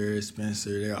 Chandler,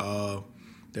 Spencer, they're all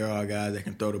guys that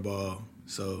can throw the ball.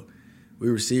 So we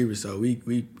receivers, so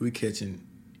we catching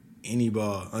any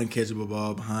ball, uncatchable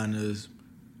ball behind us,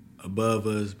 above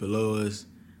us, below us.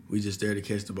 We just there to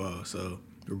catch the ball. So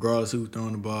regardless who's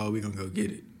throwing the ball, we're going to go get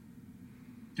it.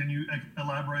 Can you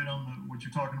elaborate on what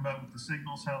you're talking about with the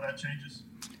signals, how that changes?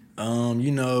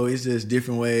 It's just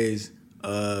different ways.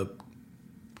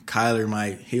 Kyler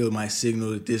might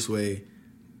signal it this way.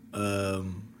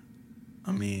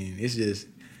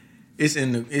 It's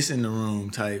in the room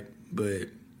type, but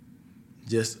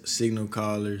just signal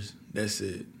callers. That's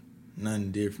it.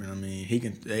 Nothing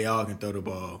different. They all can throw the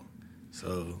ball.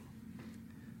 So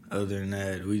other than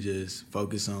that, we just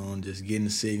focus on just getting the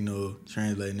signal,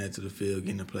 translating that to the field,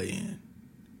 getting the play in.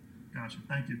 Gotcha.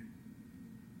 Thank you.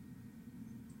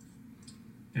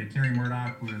 Okay, Kerry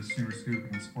Murdoch with Sooner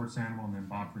Scoop and Sports Animal, and then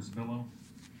Bob Frisbillo.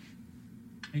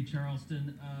 Hey,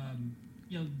 Charleston.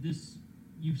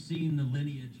 You've seen the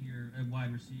lineage here at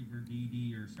wide receiver,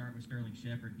 D.D., or start with Sterling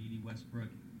Shepard, D.D. Westbrook,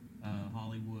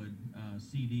 Hollywood,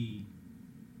 C.D.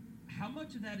 How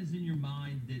much of that is in your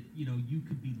mind that, you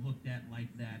could be looked at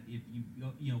like that if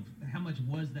how much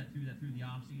was that through the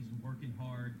offseason, working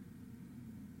hard,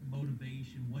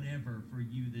 motivation, whatever, for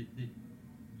you that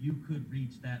you could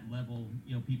reach that level,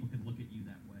 people could look at you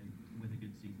that way with a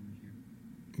good season this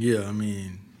year? Yeah,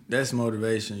 that's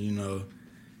motivation,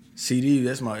 CD,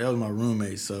 that was my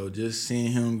roommate, so just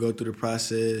seeing him go through the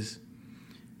process,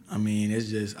 it's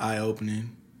just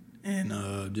eye-opening, and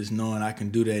just knowing I can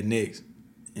do that next.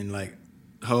 And, the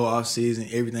whole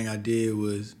offseason, everything I did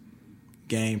was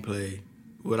gameplay,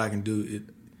 what I can do.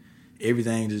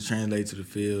 Everything just translates to the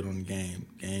field on the game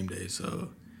day. So,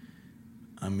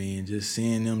 just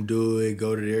seeing them do it,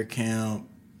 go to their camp,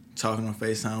 talking on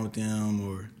FaceTime with them,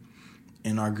 or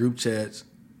in our group chats,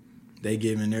 they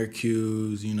giving their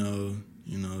cues,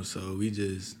 so we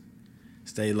just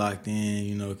stay locked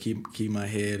in, keep my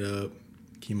head up,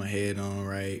 keep my head on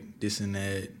right, this and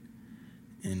that.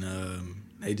 And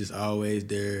they just always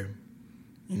there.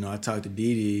 I talked to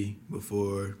Dede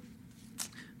before,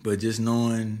 but just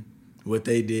knowing what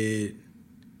they did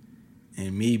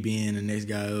and me being the next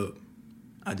guy up,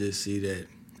 I just see that,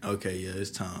 okay, yeah,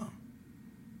 it's time.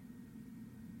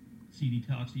 CD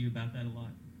talks to you about that a lot?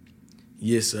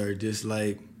 Yes, sir. Just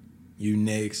like you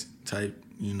next type,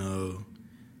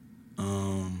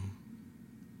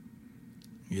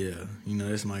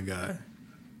 that's my guy.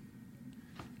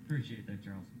 Appreciate that,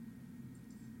 Charles.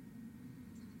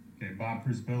 Okay, Bob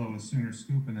Frisbillo with Sooner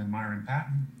Scoop, and then Myron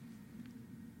Patton.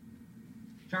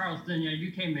 Charleston,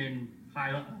 you came in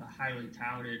highly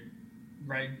touted,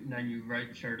 right? And then you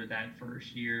redshirted that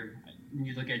first year. When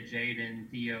you look at Jaden,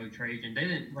 Theo, Trajan, they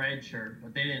didn't redshirt,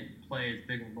 but they didn't play as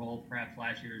big a role perhaps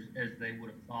last year as they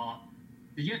would have thought.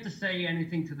 Did you have to say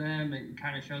anything to them and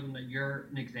kind of show them that you're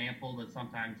an example that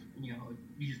sometimes, you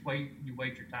just wait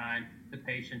your time, the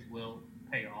patience will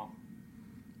pay off?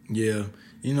 Yeah.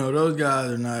 Those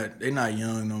guys they're not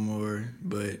young no more,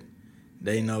 but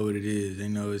they know what it is. They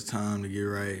know it's time to get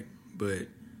right. But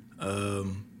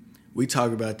we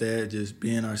talk about that, just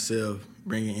being ourselves,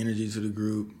 bringing energy to the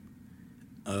group,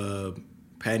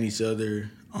 patting each other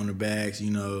on the backs,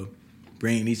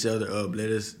 bringing each other up.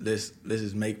 Let's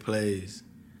just make plays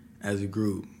as a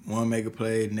group. One make a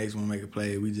play, the next one make a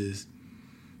play. We just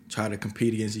try to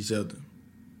compete against each other.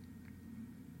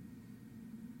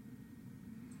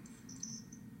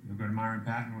 We'll go to Myron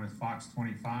Patton with Fox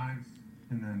 25,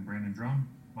 and then Brandon Drum.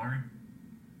 Myron?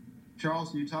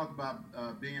 Charles, you talk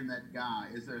about being that guy.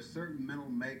 Is there a certain mental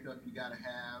makeup you got to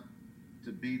have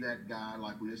to be that guy?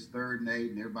 Like when it's 3rd and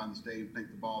 8 and everybody in the stadium think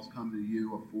the ball's coming to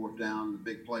you, or 4th down and the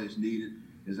big play is needed.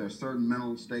 Is there a certain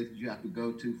mental state that you have to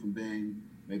go to from being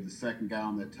maybe the second guy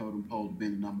on that totem pole to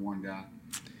being the number 1 guy?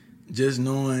 Just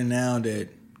knowing now that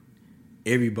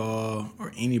every ball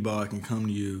or any ball can come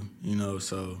to you, you know,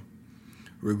 so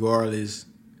regardless,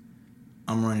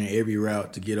 I'm running every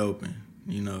route to get open,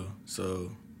 you know,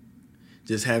 so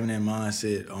just having that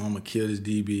mindset, oh, I'm going to kill this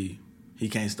DB. He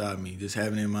can't stop me. Just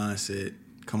having that mindset,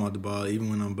 come out the ball, even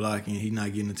when I'm blocking, he's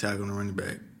not getting the tackle on the running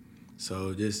back.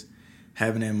 So just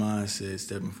having that mindset,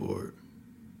 stepping forward.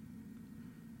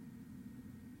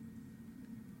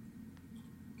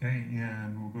 Okay,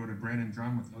 and we'll go to Brandon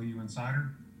Drum with OU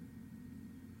Insider.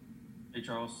 Hey,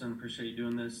 Charleston, appreciate you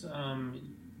doing this.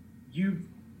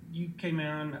 You came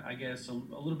on, I guess, a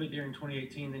little bit during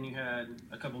 2018. Then you had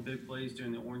a couple big plays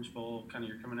during the Orange Bowl, kind of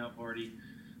your coming out party.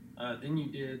 Then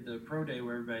you did the Pro Day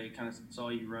where everybody kind of saw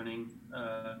you running.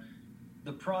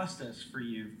 The process for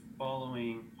you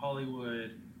following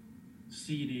Hollywood,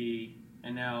 CD,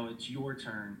 and now it's your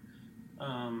turn.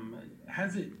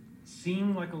 Has it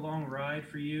seemed like a long ride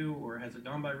for you, or has it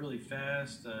gone by really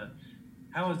fast?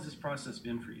 How has this process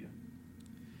been for you?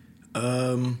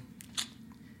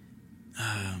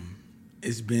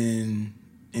 It's been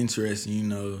interesting, you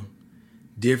know,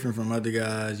 different from other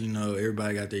guys. You know,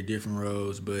 everybody got their different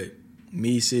roles, but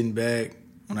me sitting back,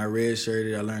 when I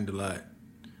redshirted, I learned a lot.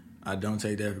 I don't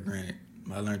take that for granted.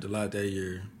 I learned a lot that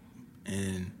year.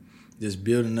 And just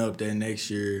building up that next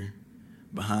year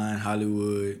behind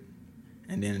Hollywood,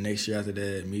 and then the next year after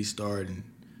that, me starting,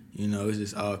 you know, it's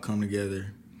just all come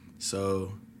together.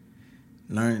 So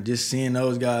just seeing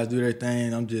those guys do their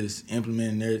thing, I'm just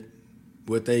implementing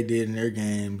what they did in their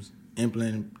games,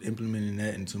 implementing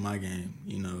that into my game,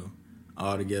 you know,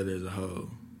 all together as a whole.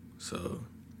 So,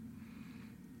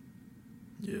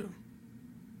 yeah.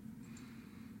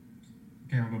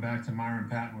 Okay, we'll go back to Myron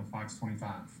Patton with Fox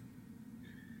 25.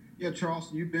 Yeah,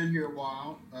 Charleston, you've been here a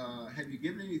while. Have you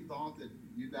given any thought that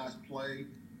you guys play?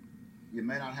 You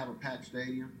may not have a packed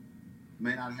stadium, you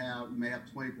may have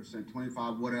 20%,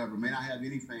 25, whatever, may not have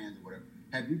any fans or whatever.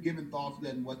 Have you given thought to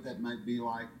that and what that might be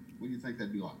like? What do you think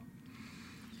that'd be like?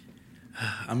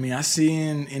 I mean, I see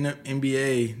in the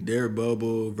NBA, their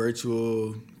bubble,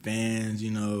 virtual fans,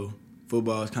 you know,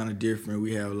 football is kind of different.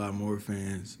 We have a lot more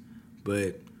fans.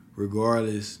 But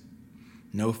regardless,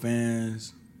 no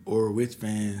fans or with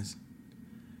fans,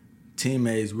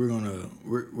 teammates,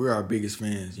 we're our biggest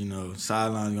fans, you know.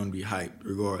 Sideline's gonna be hyped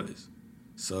regardless.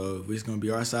 So if it's gonna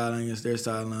be our sideline against their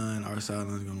sideline, our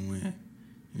sideline's gonna win,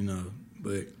 you know.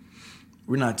 But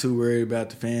we're not too worried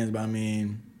about the fans, but I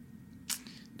mean,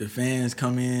 the fans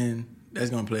come in,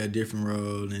 that's gonna play a different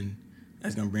role, and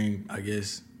that's gonna bring, I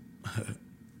guess,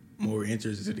 more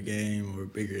interest to the game or a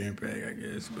bigger impact, I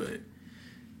guess. But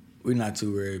we're not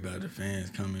too worried about the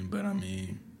fans coming, but I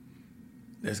mean,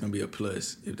 that's going to be a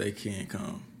plus if they can't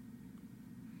come.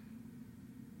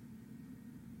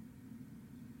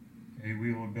 Okay,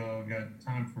 we will go, got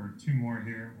time for 2 more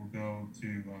here. We'll go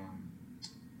to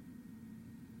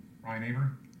Ryan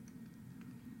Aber.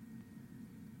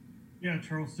 Yeah,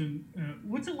 Charleston,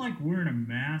 what's it like wearing a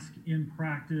mask in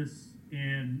practice,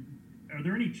 and are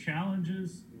there any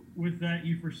challenges with that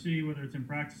you foresee, whether it's in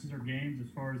practices or games, as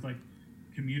far as like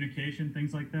communication,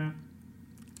 things like that?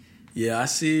 Yeah, I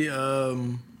see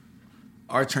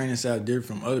our training staff different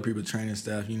from other people's training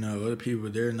staff. You know, other people,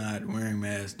 they're not wearing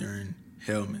masks during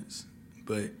helmets.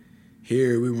 But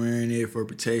here, we're wearing it for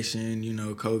protection, you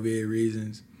know, COVID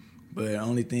reasons. But the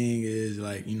only thing is,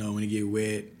 like, you know, when it get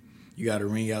wet, you got to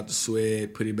wring out the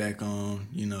sweat, put it back on,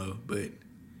 you know. But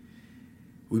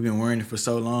we've been wearing it for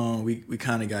so long, we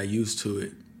kind of got used to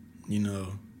it, you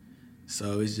know.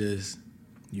 So it's just,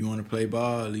 you want to play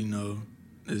ball, you know,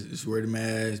 just wear the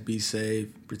mask, be safe,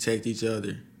 protect each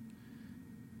other,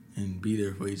 and be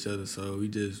there for each other. So we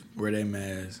just wear that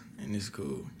mask, and it's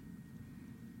cool.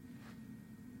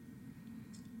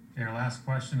 Okay, our last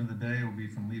question of the day will be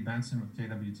from Lee Benson with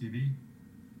KWTV.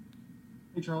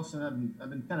 Hey, Charleston, I've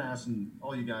been kind of asking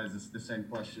all you guys the same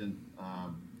question.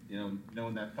 You know,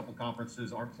 knowing that a couple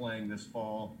conferences aren't playing this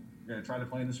fall, you're going to try to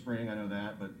play in the spring, I know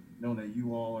that, but knowing that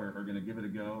you all are going to give it a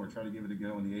go or try to give it a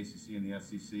go in the ACC and the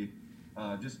SEC,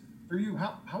 just for you,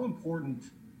 how important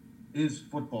is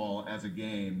football as a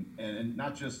game, and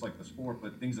not just like the sport,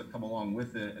 but things that come along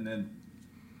with it? And then,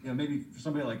 you know, maybe for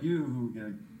somebody like you who, you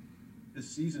know, this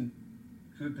season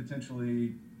could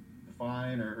potentially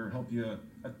define or help you,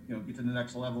 get to the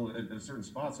next level at a certain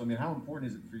spot. So, I mean, how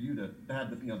important is it for you to have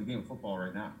the game of football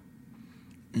right now?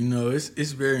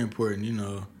 It's very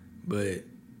important, but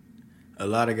a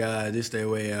lot of guys just stay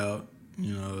way out. A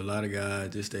lot of guys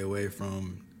just stay away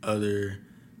from other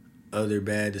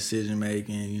bad decision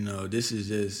making. This is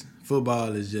just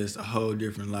football is just a whole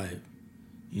different life.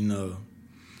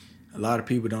 A lot of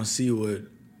people don't see what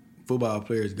football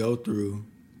players go through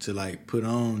to put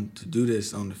on to do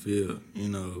this on the field.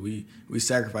 We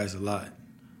sacrifice a lot.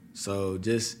 So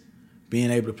just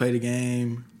being able to play the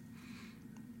game,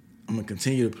 I'm gonna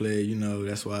continue to play.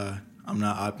 That's why I'm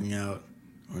not opting out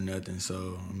or nothing.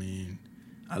 So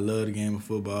I love the game of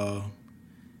football.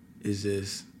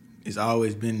 It's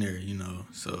always been there.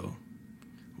 So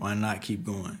why not keep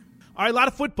going? All right, a lot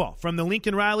of football from the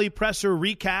Lincoln Riley presser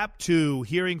recap to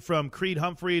hearing from Creed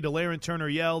Humphrey, DeLaren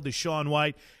Turner-Yell, Deshaun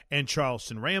White, and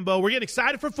Charleston Rambo. We're getting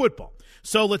excited for football.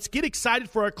 So let's get excited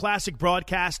for our classic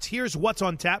broadcast. Here's What's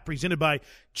on Tap, presented by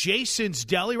Jason's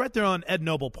Deli, right there on Ed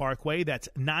Noble Parkway. That's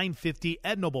 950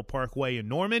 Ed Noble Parkway in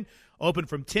Norman. Open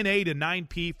from 10 a to 9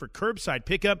 p for curbside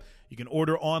pickup. You can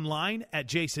order online at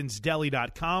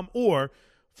jasonsdeli.com or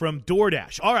from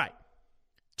DoorDash. All right,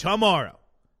 tomorrow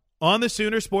on the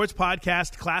Sooner Sports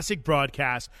Podcast Classic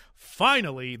Broadcast,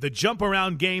 finally the Jump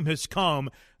Around game has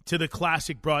come to the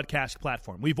Classic Broadcast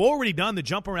platform. We've already done the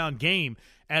Jump Around game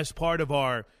as part of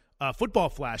our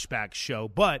football flashback show,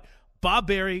 but Bob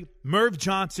Berry, Merv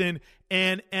Johnson,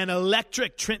 and an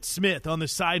electric Trent Smith on the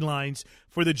sidelines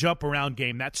for the Jump Around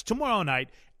game. That's tomorrow night.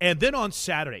 And then on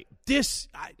Saturday,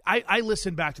 I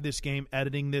listened back to this game,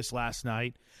 editing this last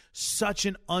night. Such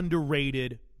an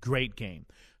underrated, great game.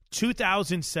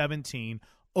 2017,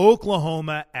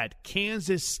 Oklahoma at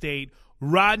Kansas State.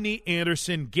 Rodney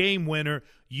Anderson, game winner.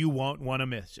 You won't want to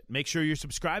miss it. Make sure you're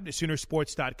subscribed to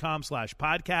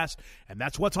Soonersports.com/podcast, and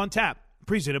that's What's on Tap,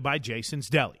 presented by Jason's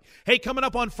Deli. Hey, coming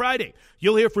up on Friday,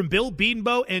 you'll hear from Bill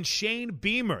Bedenbaugh and Shane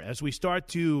Beamer as we start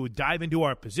to dive into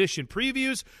our position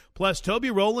previews, plus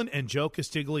Toby Rowland and Joe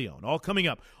Castiglione, all coming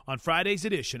up on Friday's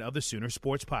edition of the Sooner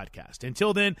Sports Podcast.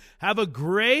 Until then, have a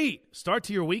great start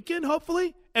to your weekend,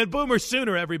 hopefully, and Boomer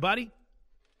Sooner, everybody.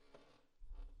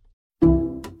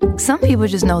 Some people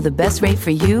just know the best rate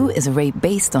for you is a rate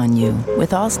based on you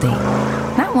with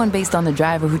Allstate. Not one based on the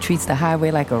driver who treats the highway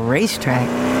like a racetrack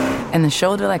and the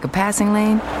shoulder like a passing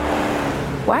lane.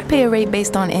 Why pay a rate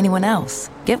based on anyone else?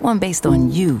 Get one based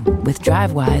on you with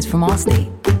DriveWise from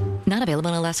Allstate. Not available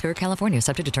in Alaska or California,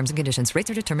 subject to terms and conditions. Rates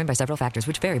are determined by several factors,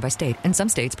 which vary by state. In some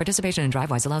states, participation in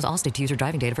DriveWise allows Allstate to use your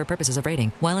driving data for purposes of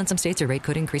rating. While in some states, your rate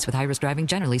could increase with high-risk driving.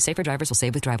 Generally, safer drivers will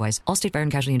save with DriveWise. Allstate Fire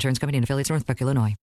and Casualty Insurance Company and affiliates, Northbrook, Illinois.